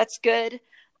that's good.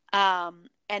 And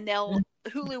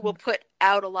Hulu will put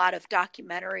out a lot of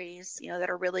documentaries, you know, that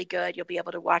are really good. You'll be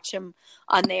able to watch them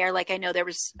on there. Like I know there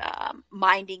was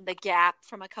Minding the Gap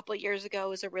from a couple of years ago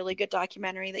was a really good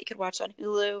documentary that you could watch on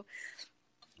Hulu.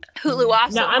 Hulu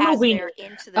also has their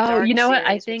Into the Dark you know what?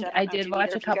 I series, think I did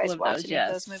watch a couple of those.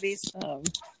 Yes, those movies.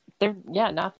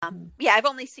 I've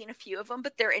only seen a few of them,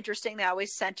 but they're interesting. They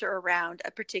always center around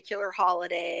a particular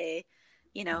holiday.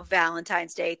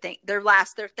 Valentine's Day. Their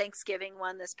Thanksgiving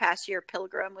one this past year,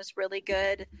 Pilgrim, was really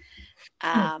good.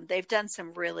 They've done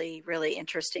some really, really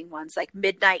interesting ones, like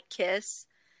Midnight Kiss,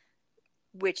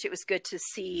 which it was good to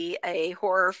see a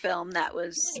horror film that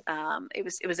was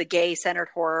it was a gay centered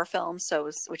horror film,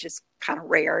 which is kind of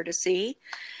rare to see.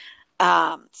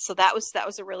 So that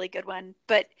was a really good one.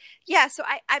 But yeah, so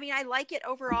I like it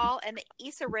overall. And the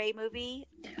Issa Rae movie,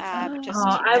 I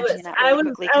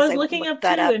was looking up too,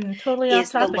 and totally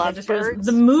off topic. I just realized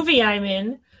the movie I'm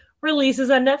in releases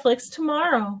on Netflix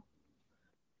tomorrow.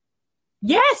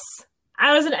 Yes,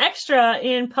 I was an extra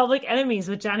in Public Enemies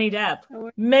with Johnny Depp.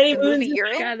 Many moons.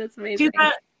 God, that's amazing.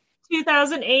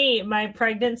 2008, my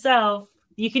pregnant self.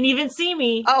 You can even see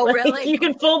me. Oh, really? You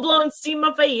can full blown see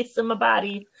my face and my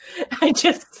body. I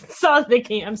just saw the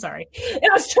game. I'm sorry.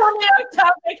 It was totally off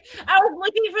topic. I was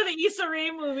looking for the Issa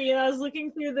Rae movie, and I was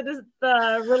looking through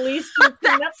the release through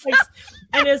Netflix,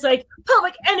 and it's like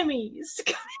Public Enemies.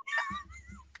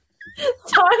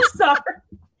 So I'm sorry.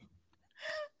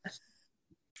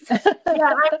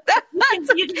 Yeah,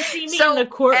 you can see me in the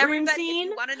courtroom scene.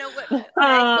 You want to know what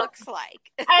Meg looks like?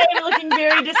 I am looking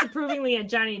very disapprovingly at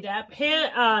Johnny Depp.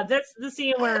 That's the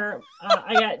scene where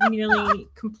I got nearly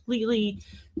completely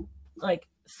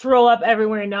throw up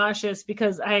everywhere, nauseous,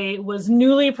 because I was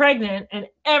newly pregnant and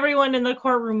everyone in the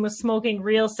courtroom was smoking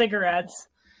real cigarettes.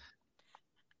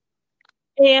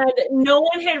 And no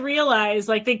one had realized,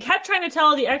 they kept trying to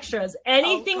tell the extras,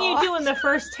 anything you do in the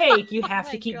first take, you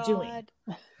have to keep doing.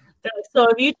 So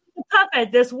if you take a puff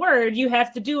at this word, you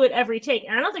have to do it every take.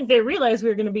 And I don't think they realized we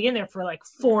were going to be in there for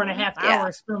 4.5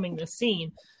 hours filming this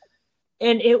scene.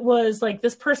 And it was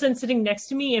this person sitting next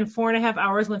to me in 4.5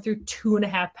 hours went through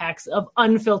 2.5 packs of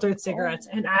unfiltered cigarettes.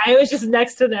 And I was just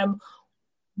next to them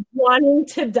wanting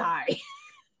to die.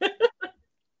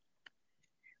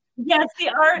 Yeah, it's the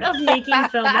art of making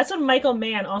film. That's when Michael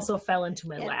Mann also fell into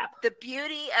my lap. The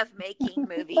beauty of making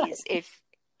movies,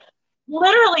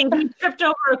 literally, he tripped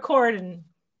over a cord, and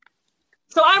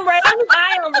so I'm right on the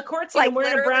aisle in the court scene. I'm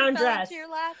wearing a brown dress. Your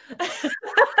lap?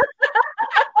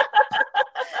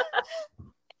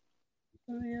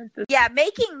 Yeah,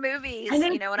 making movies.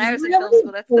 When I was in film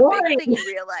school, that's the big thing you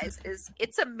realize is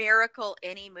it's a miracle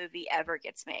any movie ever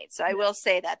gets made. So I will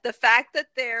say that the fact that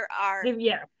there are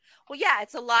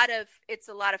it's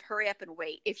a lot of hurry up and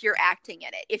wait if you're acting in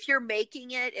it. If you're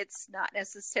making it, it's not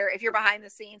necessary. If you're behind the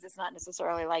scenes, it's not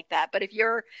necessarily like that. But if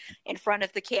you're in front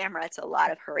of the camera, it's a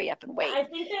lot of hurry up and wait.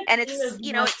 And it's, it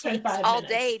takes all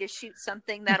day to shoot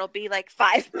something that'll be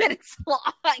 5 minutes long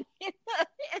in the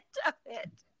end of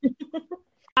it.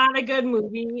 Not a good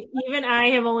movie. Even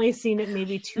I have only seen it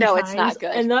maybe 2 times. No, it's not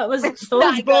good. And those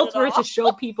both were to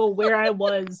show people where I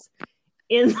was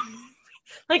in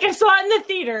I saw it in the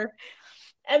theater,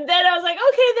 and then I was like,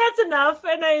 okay, that's enough.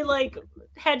 And I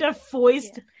had to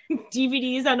foist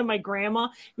DVDs onto my grandma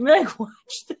and be like, watch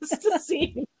this to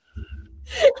see.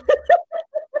 So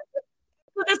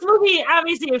this movie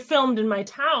obviously filmed in my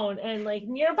town and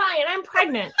nearby, and I'm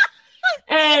pregnant.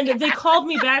 And they called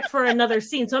me back for another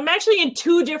scene. So I'm actually in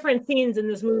 2 different scenes in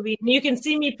this movie, and you can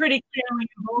see me pretty clearly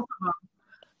in both of them.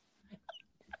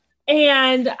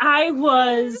 And I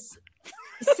was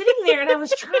sitting there, and I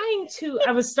was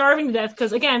starving to death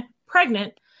because, again,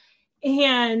 pregnant,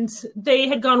 and they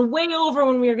had gone way over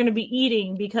when we were going to be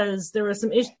eating because there were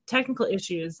some technical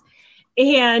issues.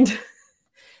 And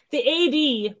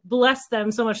the AD, bless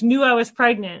them so much, knew I was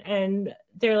pregnant, and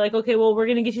they're like, okay, well, we're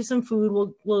going to get you some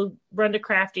food. We'll run to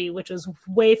Crafty, which was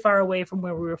way far away from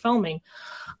where we were filming.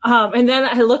 And then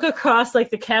I look across the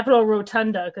Capitol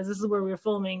Rotunda, because this is where we were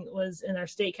filming, was in our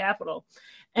state capitol.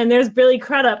 And there's Billy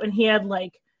Crudup, and he had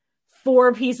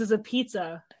 4 pieces of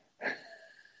pizza.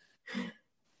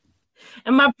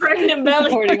 And my pregnant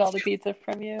belly. Hoarding all the pizza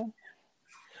from you.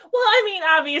 Well,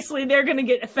 obviously they're going to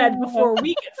get fed before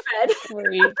we get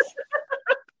fed.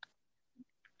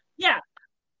 Yeah.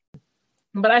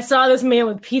 But I saw this man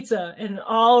with pizza, and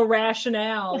all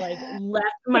rationale left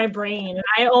my brain. And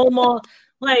I almost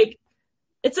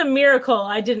it's a miracle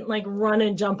I didn't run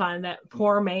and jump on that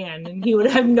poor man, and he would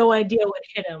have no idea what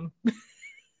hit him. But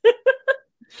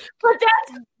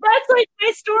that's my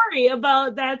story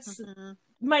about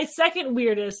my second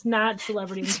weirdest not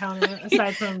celebrity encounter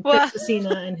aside from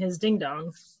Christina and his ding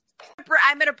dong.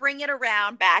 I'm going to bring it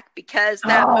around back because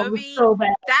that movie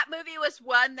was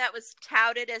one that was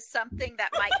touted as something that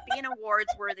might be an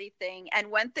awards worthy thing. And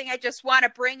one thing I want to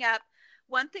bring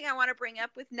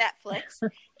up with Netflix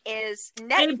is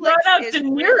Netflix is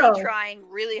really trying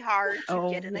really hard to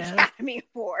get an Academy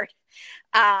Award.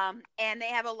 And they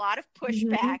have a lot of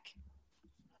pushback.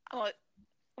 Mm-hmm.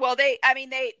 Well,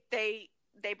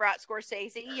 they brought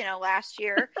Scorsese, last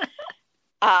year.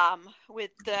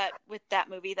 With that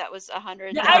movie that was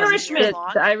 100 The Irishman. years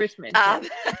long. The Irishman.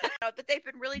 But they've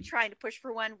been really trying to push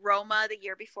for one. Roma the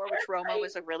year before, which Roma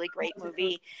was a really great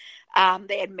movie.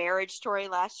 They had Marriage Story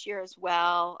last year as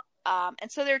well.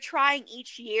 And so they're trying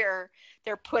each year.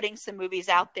 They're putting some movies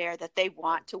out there that they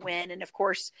want to win. And of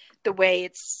course, the way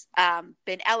it's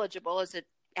been eligible is it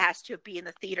has to be in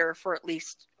the theater for at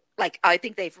least, I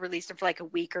think they've released them for a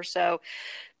week or so.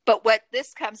 But what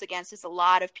this comes against is a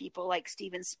lot of people like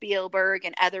Steven Spielberg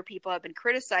and other people have been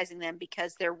criticizing them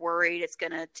because they're worried it's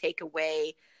going to take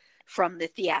away from the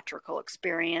theatrical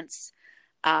experience,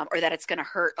 or that it's going to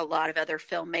hurt a lot of other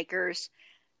filmmakers.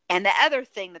 And the other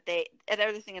thing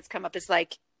that's come up is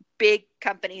big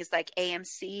companies like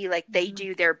AMC, they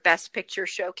do their Best Picture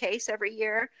showcase every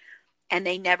year, and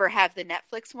they never have the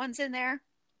Netflix ones in there,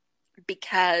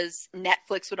 because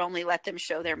Netflix would only let them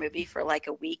show their movie for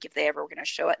a week if they ever were going to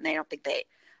show it. And I don't think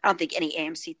any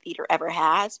AMC theater ever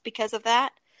has because of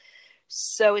that.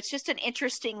 So it's just an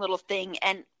interesting little thing.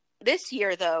 And this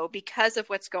year, though, because of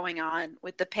what's going on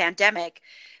with the pandemic,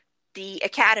 the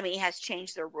Academy has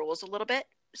changed their rules a little bit.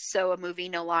 So a movie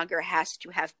no longer has to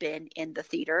have been in the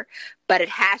theater, but it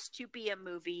has to be a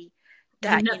movie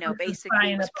that,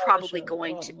 basically was probably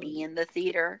going to be in the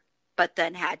theater, but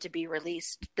then had to be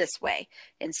released this way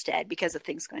instead because of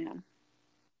things going on.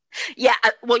 Yeah,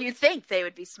 well, you'd think they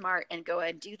would be smart and go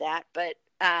ahead and do that, but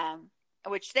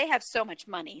which they have so much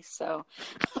money, so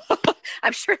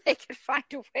I'm sure they could find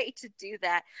a way to do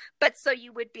that. But so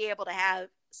you would be able to have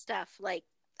stuff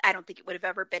I don't think it would have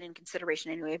ever been in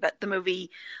consideration anyway, but the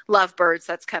movie Lovebirds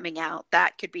that's coming out,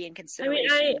 that could be in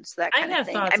consideration. So that kind of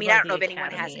thing. I don't know if anyone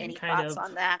has any thoughts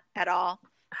on that at all.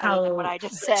 Other than what I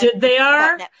just said. They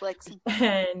are Netflix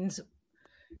and a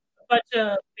bunch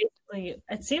of basically,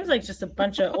 it seems like just a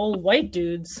bunch of old white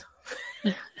dudes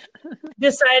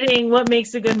deciding what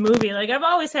makes a good movie. I've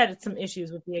always had some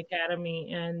issues with the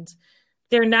Academy, and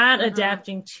they're not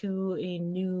adapting to a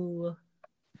new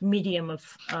medium of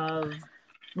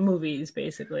movies.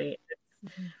 Basically,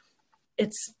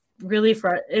 it's really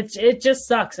it just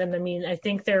sucks. And I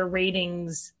think their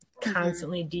ratings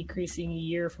constantly decreasing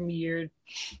year from year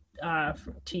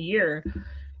to year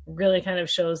really kind of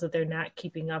shows that they're not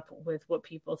keeping up with what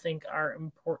people think are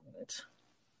important.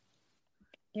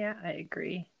 Yeah, I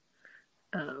agree.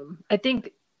 I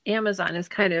think Amazon is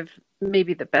kind of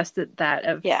maybe the best at that,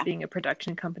 of being a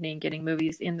production company and getting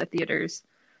movies in the theaters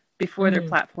before their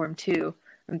platform too.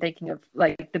 I'm thinking of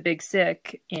The Big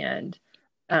Sick and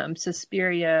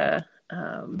Suspiria,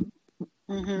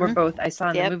 were both I saw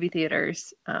in the movie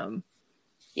theaters. And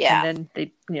then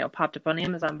they, popped up on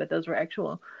Amazon, but those were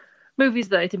actual movies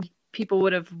that I think people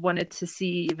would have wanted to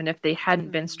see even if they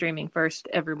hadn't been streaming first.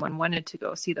 Everyone wanted to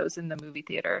go see those in the movie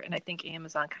theater. And I think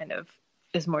Amazon kind of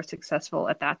is more successful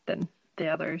at that than the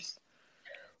others.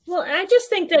 Well, I just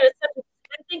think that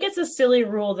I think it's a silly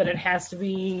rule that it has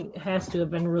to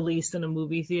have been released in a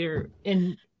movie theater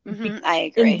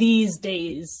I agree. in these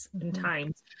days and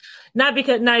times. Not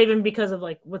even because of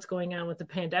what's going on with the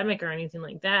pandemic or anything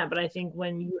like that, but I think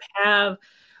when you have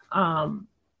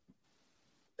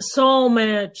so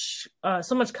much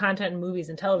content in movies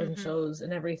and television shows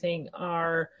and everything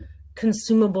are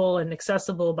consumable and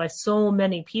accessible by so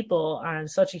many people on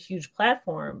such a huge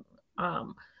platform,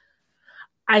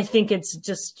 I think it's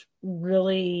just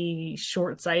really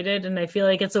short-sighted, and I feel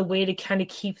like it's a way to kind of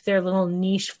keep their little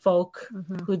niche folk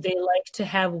who they like to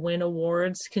have win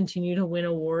awards continue to win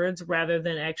awards, rather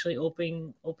than actually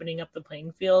opening up the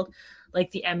playing field like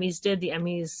the Emmys did. The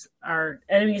Emmys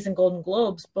and Golden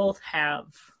Globes both have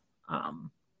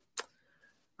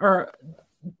or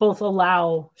both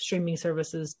allow streaming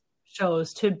services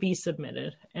shows to be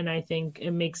submitted, and I think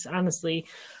it makes, honestly,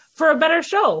 for a better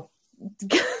show.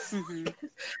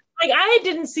 I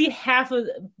didn't see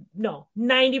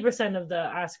 90% of the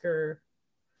Oscar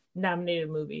nominated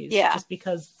movies, just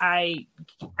because I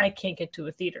can't get to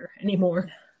a theater anymore.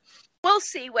 We'll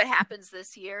see what happens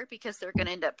this year, because they're going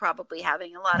to end up probably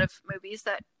having a lot of movies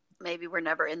that maybe were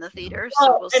never in the theaters.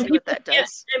 So we'll see what that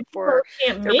does for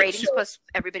the ratings. Plus,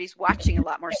 everybody's watching a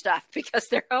lot more stuff because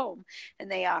they're home,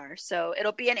 and they are. So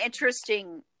it'll be an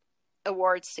interesting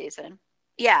awards season.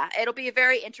 Yeah, it'll be a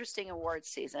very interesting awards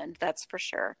season. That's for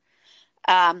sure.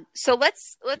 So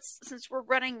let's since we're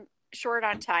running short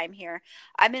on time here,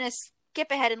 I'm going to skip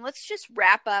ahead and let's just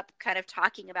wrap up kind of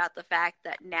talking about the fact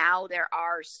that now there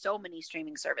are so many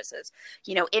streaming services.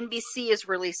 NBC is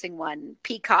releasing one,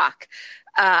 Peacock,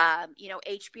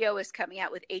 HBO is coming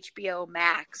out with HBO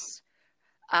Max,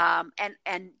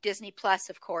 and Disney Plus,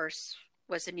 of course,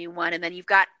 was a new one. And then you've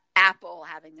got Apple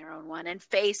having their own one, and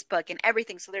Facebook and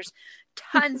everything. So there's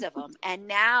tons of them. And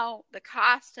now the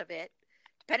cost of it,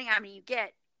 depending on how many you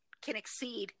get, can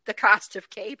exceed the cost of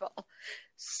cable.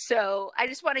 So I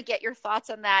just want to get your thoughts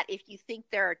on that. If you think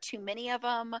there are too many of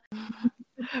them.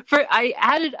 I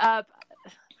added up.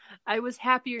 I was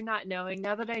happier not knowing.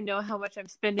 Now that I know how much I'm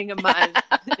spending a month,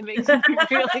 it makes me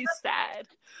really sad.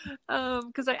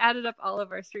 Because I added up all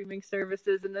of our streaming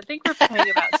services, and I think we're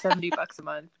paying about $70 a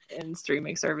month in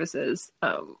streaming services,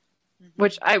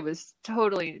 which I was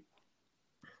totally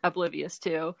oblivious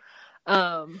to.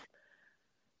 But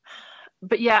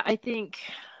yeah, I think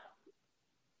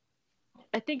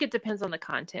it depends on the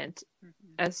content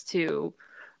as to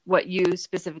what you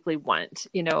specifically want.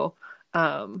 You know,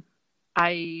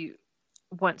 I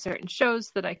want certain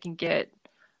shows that I can get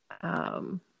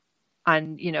on,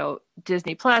 you know,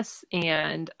 Disney Plus,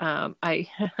 and I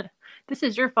this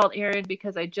is your fault, Erin,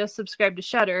 because I just subscribed to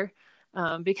Shudder,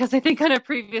 because I think on a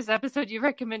previous episode you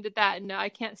recommended that, and now I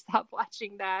can't stop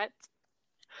watching that.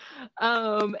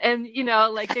 And you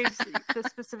know, like there's the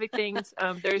specific things.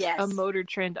 There's a Motor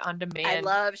Trend on Demand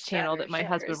channel that my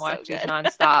husband watches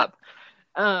nonstop.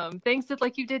 Things that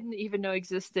like you didn't even know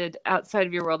existed outside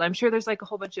of your world. I'm sure there's like a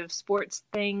whole bunch of sports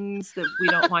things that we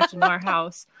don't watch in our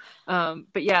house.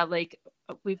 But yeah, like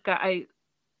I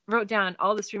wrote down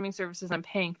all the streaming services I'm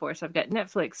paying for. So I've got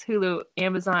Netflix, Hulu,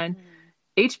 Amazon,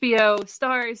 HBO,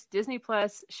 Starz, Disney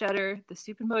Plus, Shudder, the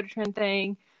stupid Motor Trend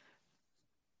thing.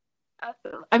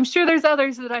 I'm sure there's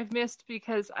others that I've missed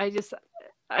because I just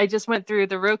went through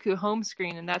the Roku home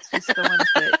screen, and that's just the ones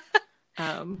that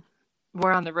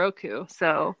were on the Roku.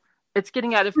 So it's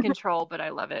getting out of control, but I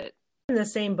love it. In the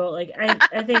same boat. Like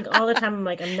I think all the time I'm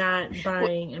like, I'm not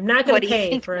going to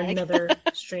pay for another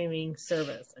streaming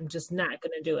service. I'm just not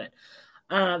going to do it.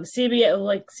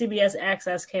 CBS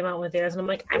Access came out with theirs, and I'm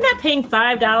like, I'm not paying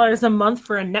 $5 a month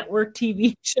for a network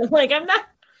TV show. Like I'm not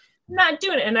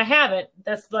doing it, and I haven't.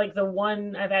 That's like the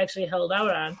one I've actually held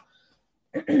out on.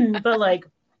 But like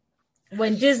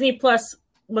when Disney Plus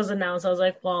was announced, I was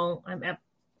like, well, I'm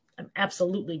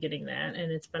absolutely getting that,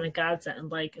 and it's been a godsend.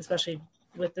 Like especially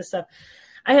with this stuff,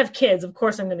 I have kids. Of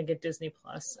course, I'm going to get Disney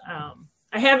Plus.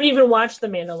 I haven't even watched The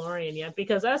Mandalorian yet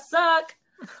because I suck.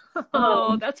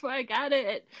 That's why I got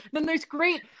it. Then there's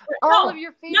all of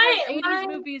your favorite 80s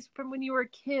movies from when you were a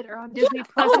kid are on Disney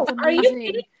Plus. It's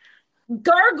amazing.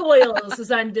 Gargoyles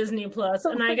is on Disney Plus,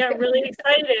 and I got really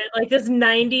excited. Like this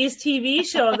 90s TV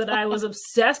show that I was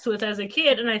obsessed with as a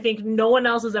kid, and I think no one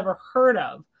else has ever heard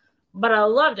of. But I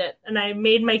loved it, and I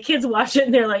made my kids watch it,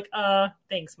 and they're like,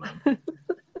 thanks, Mom.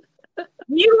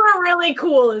 You were really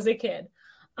cool as a kid.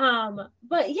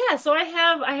 But yeah, so I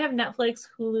have Netflix,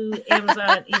 Hulu,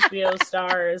 Amazon, HBO,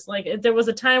 Starz. Like there was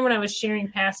a time when I was sharing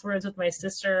passwords with my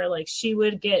sister. Like she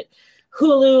would get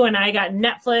Hulu and I got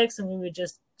Netflix, and we would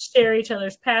just share each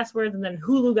other's passwords. And then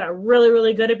Hulu got really,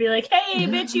 really good at being like, hey,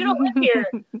 bitch, you don't live here.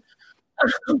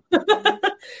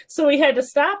 So we had to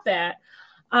stop that.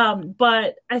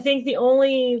 But I think the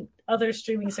only other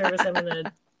streaming service I'm going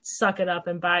to suck it up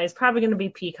and buy is probably going to be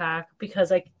Peacock,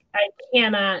 because I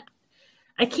can't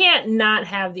not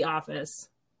have The Office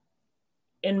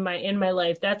in my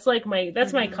life. That's like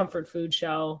my comfort food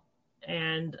show.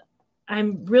 And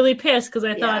I'm really pissed because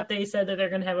I thought they said that they're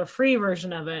going to have a free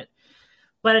version of it,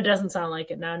 but it doesn't sound like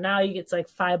it now. Now you get like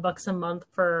 $5 a month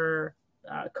for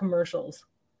commercials,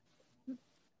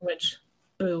 which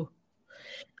boo.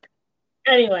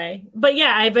 Anyway, but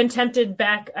yeah, I've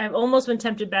almost been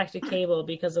tempted back to cable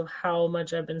because of how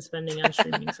much I've been spending on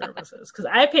streaming services. Because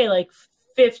I pay like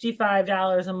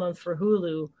 $55 a month for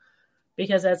Hulu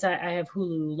because I have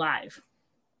Hulu Live,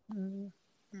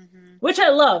 which I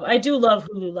love. I do love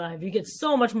Hulu Live. You get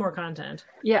so much more content.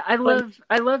 Yeah, I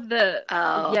love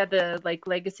the like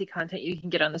legacy content you can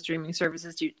get on the streaming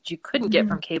services you couldn't get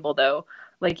from cable though.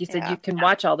 Like you said, you can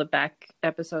watch all the back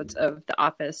episodes of The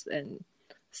Office and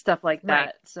stuff like that.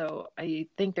 Right. So I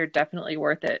think they're definitely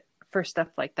worth it for stuff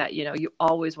like that. You know, you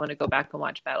always want to go back and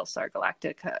watch Battlestar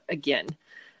Galactica again.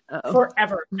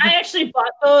 Forever. I actually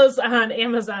bought those on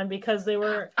Amazon because they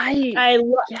were. I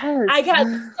got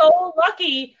so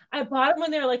lucky. I bought them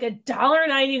when they were like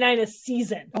 $1.99 a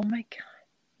season. Oh my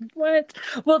god! What?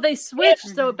 Well, they switched.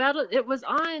 So it was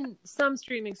on some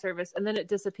streaming service, and then it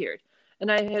disappeared. And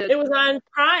it was on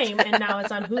Prime, and now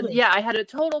it's on Hulu. Yeah, I had a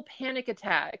total panic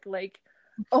attack. Like,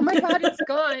 oh my god, it's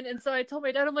gone! And so I told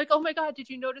my dad, I'm like, oh my god, did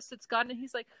you notice it's gone? And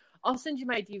he's like, I'll send you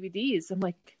my DVDs. I'm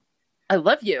like, I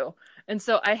love you. And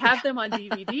so I have them on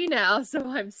DVD now, so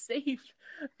I'm safe.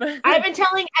 But I've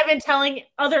been telling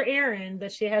other Erin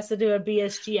that she has to do a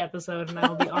BSG episode, and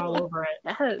I'll be all over it.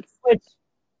 Yes. Which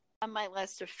on my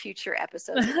list of future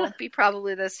episodes. It won't be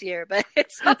probably this year, but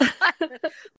it's on.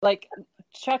 Like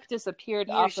Chuck disappeared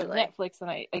off of Usually. Netflix, and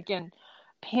I again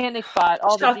panic bought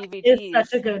all Chuck the DVDs. is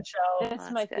such a good show. It's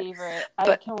That's my good. favorite. But-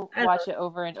 I can watch it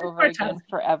over and over again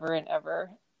forever and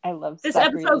ever. I love This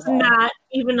Zachary episode's Levi. not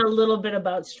even a little bit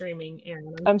about streaming,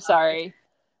 Aaron. I'm sorry.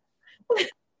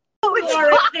 Oh, it's All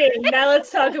right, there. Now let's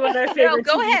talk about our No, favorite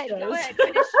go TV ahead. shows. Go ahead.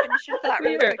 Finish your thought We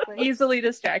really were quickly. easily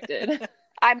distracted.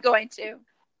 I'm going to.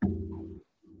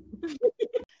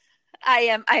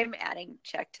 I'm adding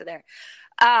check to there.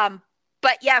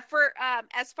 But yeah, for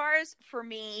as far as for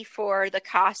me, for the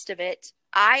cost of it,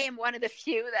 I am one of the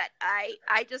few that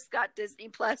I just got Disney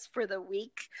Plus for the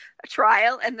week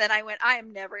trial, and then I went, I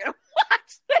am never gonna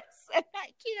watch this, and I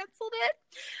canceled it.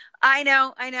 I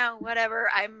know, whatever.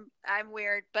 I'm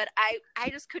weird, but I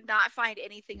just could not find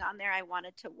anything on there I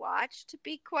wanted to watch, to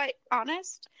be quite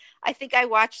honest. I think I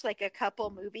watched like a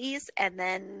couple movies, and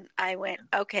then I went,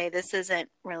 okay, this isn't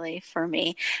really for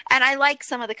me. And I like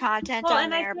some of the content Well, on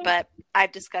and I there, think- but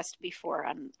I've discussed before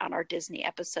on our Disney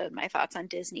episode my thoughts on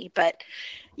Disney. But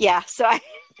yeah, so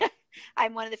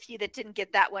I'm one of the few that didn't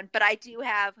get that one, but I do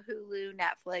have Hulu,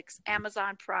 Netflix,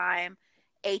 Amazon Prime,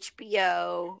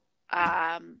 HBO,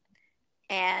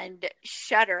 and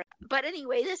Shudder. But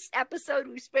anyway, this episode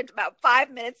we spent about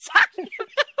 5 minutes talking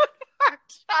about our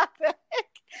topic,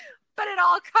 but it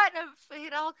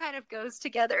all kind of goes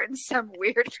together in some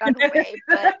weird kind of way.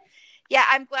 But yeah,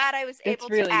 I'm glad I was able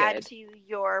really to add good. to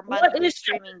your What monthly is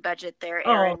streaming budget there,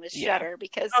 Oh, Aaron, with yeah. Shudder,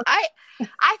 because I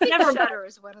think Never mind. Shudder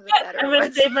is one of the better I'm going to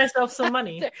ones. save myself some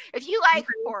money. If you like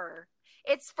horror,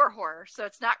 it's for horror, so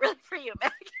it's not really for you,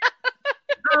 Meg.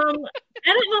 I don't know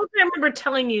if I remember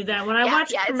telling you that when I Yeah,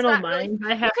 watch yeah, it's Criminal not really- Minds,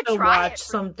 I have could to try it watch for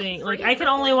something. Like, free I for can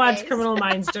only 3 watch days. Criminal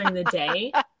Minds during the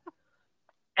day.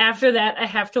 After that, I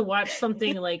have to watch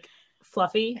something like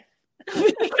fluffy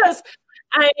because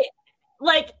I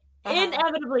like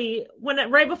inevitably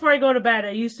right before I go to bed.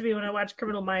 It used to be when I watched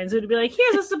Criminal Minds, it would be like,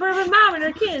 here's a suburban mom and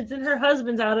her kids, and her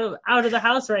husband's out of the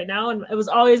house right now, and it was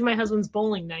always my husband's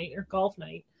bowling night or golf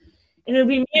night, and it would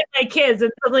be me and my kids,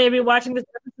 and suddenly I'd be watching this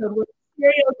episode where a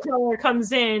serial killer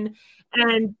comes in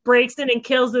and breaks in and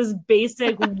kills this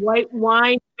basic white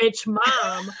wine bitch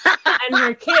mom and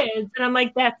her kids, and I'm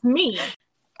like, that's me.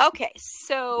 Okay,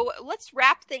 so let's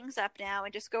wrap things up now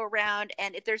and just go around.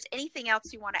 And if there's anything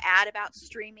else you want to add about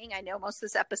streaming, I know most of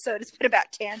this episode has been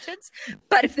about tangents,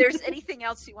 but if there's anything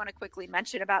else you want to quickly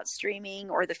mention about streaming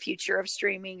or the future of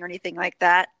streaming or anything like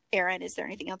that, Aaron, is there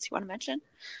anything else you want to mention?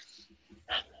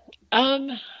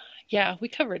 Yeah, we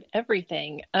covered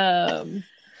everything. I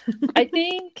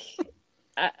think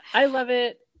I love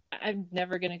it. I'm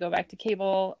never going to go back to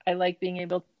cable. I like being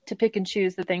able to pick and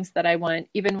choose the things that I want.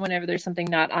 Even whenever there's something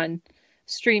not on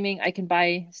streaming, I can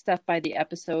buy stuff by the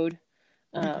episode.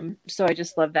 So I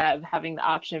just love that, of having the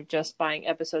option of just buying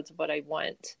episodes of what I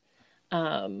want.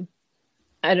 And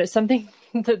it's something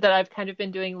that I've kind of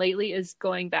been doing lately is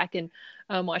going back and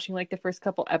watching like the first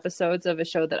couple episodes of a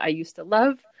show that I used to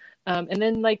love. And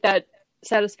then like that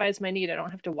satisfies my need. I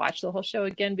don't have to watch the whole show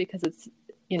again because it's,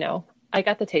 I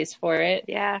got the taste for it.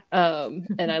 Yeah.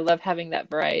 And I love having that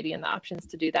variety and the options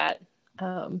to do that.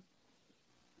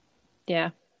 Yeah,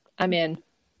 I'm in.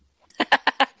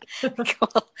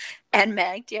 Cool. And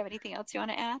Meg, do you have anything else you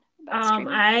want to add about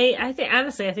streaming? I think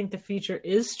honestly, I think the future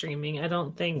is streaming. I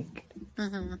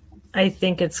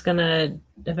think it's gonna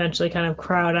eventually kind of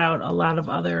crowd out a lot of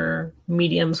other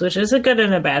mediums, which is a good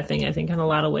and a bad thing, I think, in a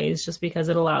lot of ways, just because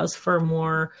it allows for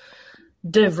more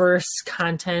diverse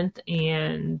content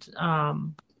and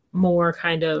more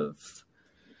kind of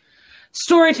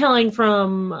storytelling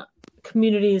from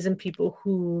communities and people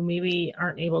who maybe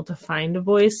aren't able to find a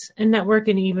voice in network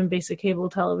and even basic cable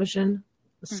television.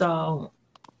 So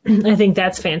I think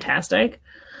that's fantastic.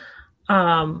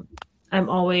 I'm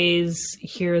always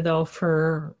here though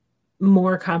for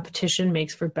more competition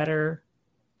makes for better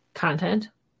content.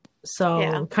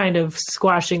 So kind of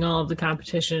squashing all of the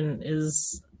competition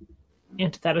is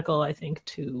antithetical, I think,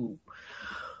 to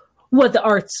what the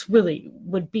arts really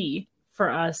would be for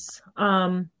us.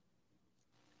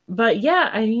 But yeah,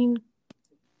 I mean,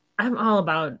 I'm all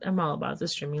about the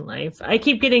streaming life. I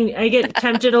get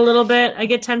tempted a little bit. I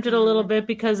get tempted a little bit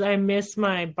because I miss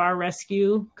my Bar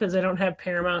Rescue because I don't have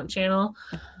Paramount Channel.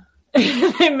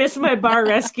 I miss my Bar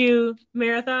Rescue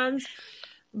marathons,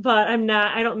 but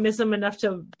I don't miss them enough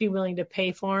to be willing to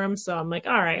pay for them. So I'm like,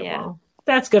 all right, well,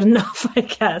 that's good enough, I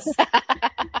guess.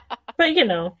 But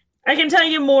I can tell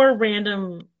you more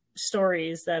random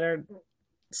stories that are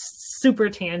super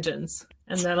tangents,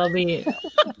 and that'll be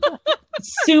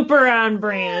super on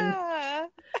brand.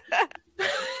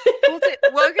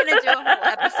 We're going to do a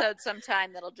whole episode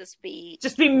sometime that'll just be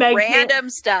Meg random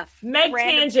stuff. Meg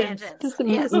random tangents.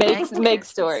 Yes, Meg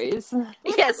stories.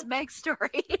 Yes, Meg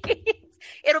stories.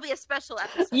 It'll be a special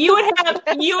episode. You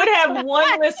would have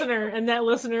one listener, and that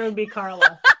listener would be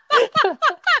Carla.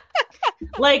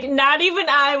 Like, not even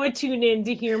I would tune in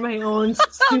to hear my own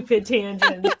stupid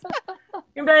tangents.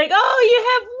 You'd be like, oh, you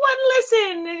have one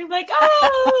listen. And you'd be like,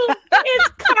 oh, it's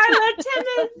Carla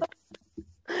Timmons.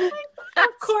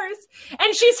 Of course.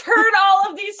 And she's heard all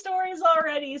of these stories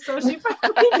already. So she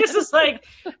probably just is like,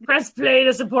 press play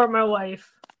to support my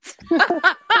wife.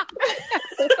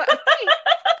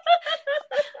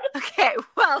 Okay,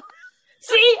 well.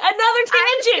 See, another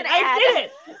tangent. I did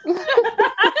it.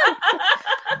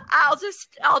 I'll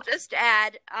just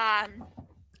add,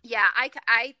 yeah,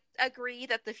 I agree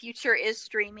that the future is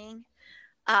streaming.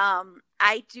 The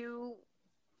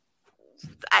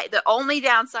only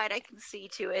downside I can see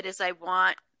to it is I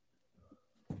want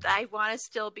to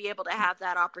still be able to have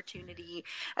that opportunity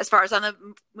as far as on the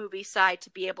movie side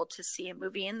to be able to see a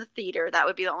movie in the theater. That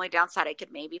would be the only downside I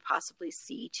could maybe possibly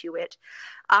see to it.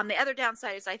 The other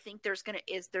downside is I think there's going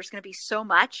to be so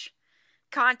much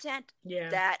content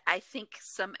that I think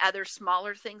some other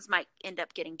smaller things might end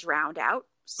up getting drowned out.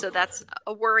 So that's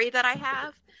a worry that I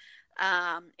have,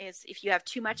 is if you have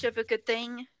too much of a good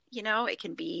thing, it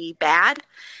can be bad.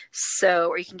 So,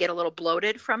 or you can get a little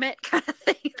bloated from it, kind of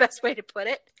thing, best way to put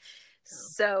it.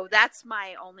 So that's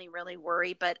my only really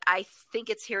worry, but I think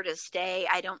it's here to stay.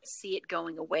 I don't see it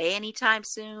going away anytime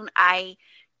soon. I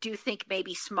do think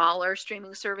maybe smaller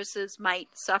streaming services might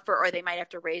suffer, or they might have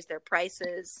to raise their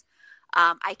prices.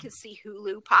 I could see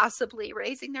Hulu possibly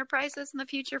raising their prices in the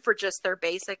future for just their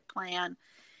basic plan.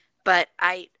 But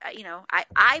I'm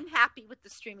happy with the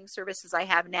streaming services I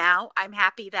have now. I'm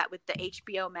happy that with the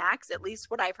HBO Max, at least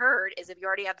what I've heard is if you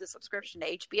already have the subscription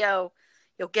to HBO,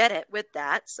 you'll get it with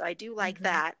that. So I do like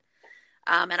that.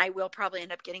 And I will probably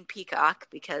end up getting Peacock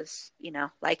because,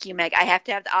 like you, Meg, I have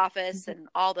to have The Office and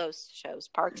all those shows,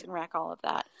 Parks and Rec, all of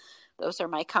that. Those are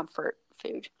my comfort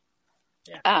food.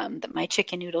 Yeah. My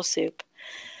chicken noodle soup.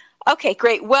 Okay,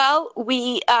 great. Well,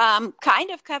 we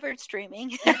kind of covered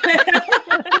streaming.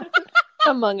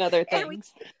 Among other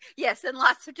things. Yes, and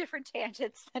lots of different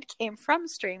tangents that came from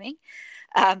streaming.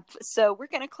 So we're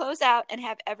going to close out and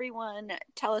have everyone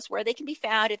tell us where they can be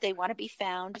found if they want to be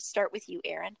found. Start with you,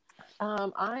 Erin.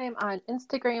 I am on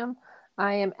Instagram.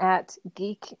 I am at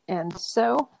Geek and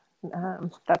Sew.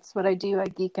 That's what I do. I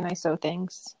geek and I sew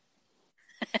things.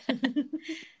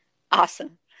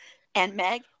 Awesome. And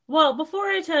Meg? Well, before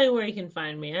I tell you where you can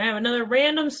find me, I have another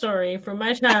random story from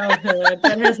my childhood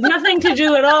that has nothing to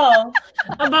do at all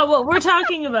about what we're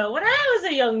talking about when I was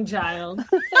a young child.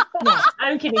 No,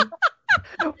 I'm kidding.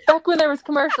 Back when there was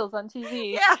commercials on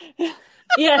TV. Yeah.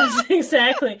 Yes,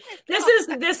 exactly.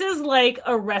 This is like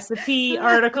a recipe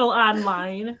article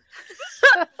online.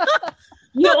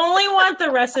 You only want the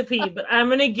recipe, but I'm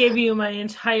going to give you my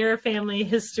entire family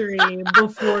history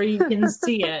before you can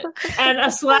see it, and a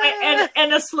slide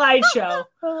and a slideshow.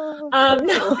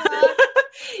 No.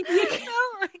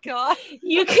 Oh my god!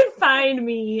 You can find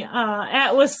me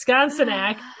at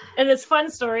Wisconsinac, and it's a fun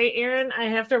story. Erin, I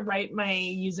have to write my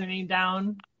username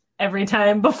down every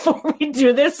time before we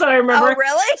do this, so I remember. Oh,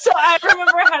 really? So I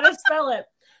remember how to spell it.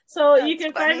 So That's you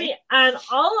can funny. find me on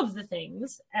all of the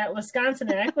things at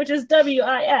Wisconsinac, which is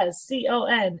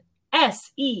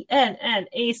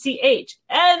WISCONSENNACH.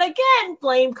 And again,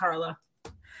 blame Carla.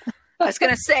 I was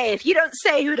going to say, if you don't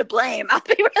say who to blame, I'll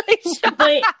be really shocked.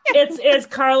 It's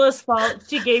Carla's fault.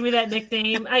 She gave me that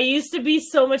nickname. I used to be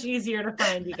so much easier to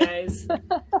find, you guys.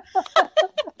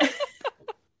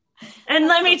 And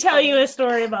let me tell you a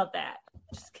story about that.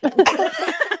 Just kidding.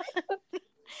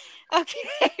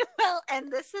 Okay, well, and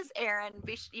this is Erin.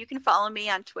 You can follow me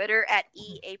on Twitter at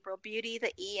 @AprilBeauty.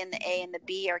 The E and the A and the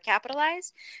B are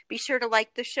capitalized. Be sure to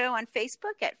like the show on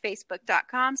Facebook at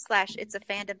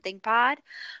facebook.com/itsafandom_thing_pod.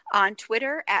 On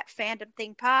Twitter at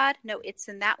fandomthingpod. No, it's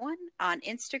in that one. On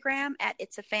Instagram at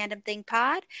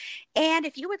itsafandom_thing_pod. And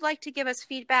if you would like to give us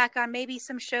feedback on maybe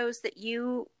some shows that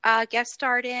you guest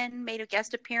starred in, made a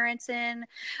guest appearance in,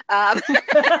 some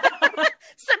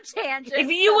tangents. If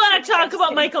you want to talk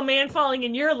about Michael Mann falling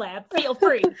in your lap, feel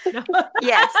free. No.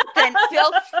 Yes, then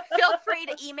feel free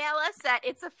to email us at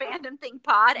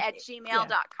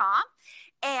itsafandomthingpod@gmail.com.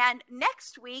 And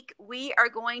next week we are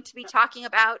going to be talking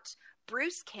about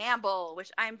Bruce Campbell,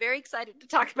 which I'm very excited to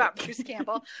talk about Bruce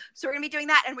Campbell. So we're going to be doing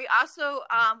that. And we also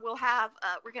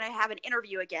we're going to have an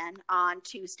interview again on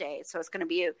Tuesday. So it's going to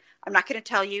be, I'm not going to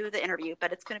tell you the interview,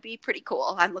 but it's going to be pretty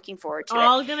cool. I'm looking forward to it.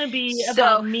 All going to be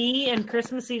about me and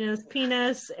Chris Messina's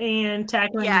penis and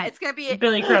tackling it's going to be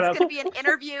Billy Crudup. It's going to be an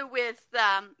interview with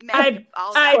Meg.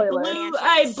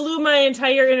 I blew my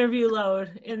entire interview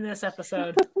load in this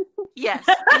episode. Yes.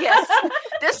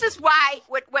 This is why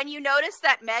when you notice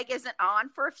that Meg isn't on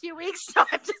for a few weeks, no,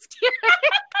 I'm just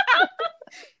kidding.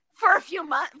 For a few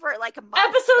months, for like a month.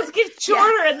 Episodes get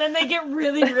shorter and then they get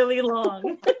really, really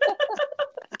long.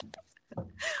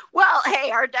 Well, hey,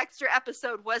 our Dexter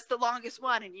episode was the longest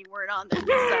one and you weren't on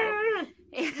that.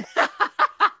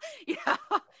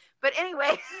 So. But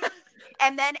anyway,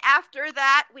 and then after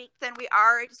that week,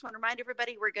 I just want to remind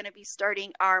everybody, we're going to be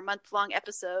starting our month-long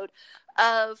episode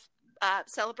of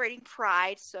celebrating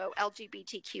Pride, so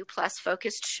LGBTQ plus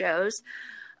focused shows.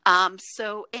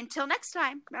 So until next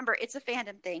time, remember, it's a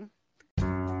fandom thing.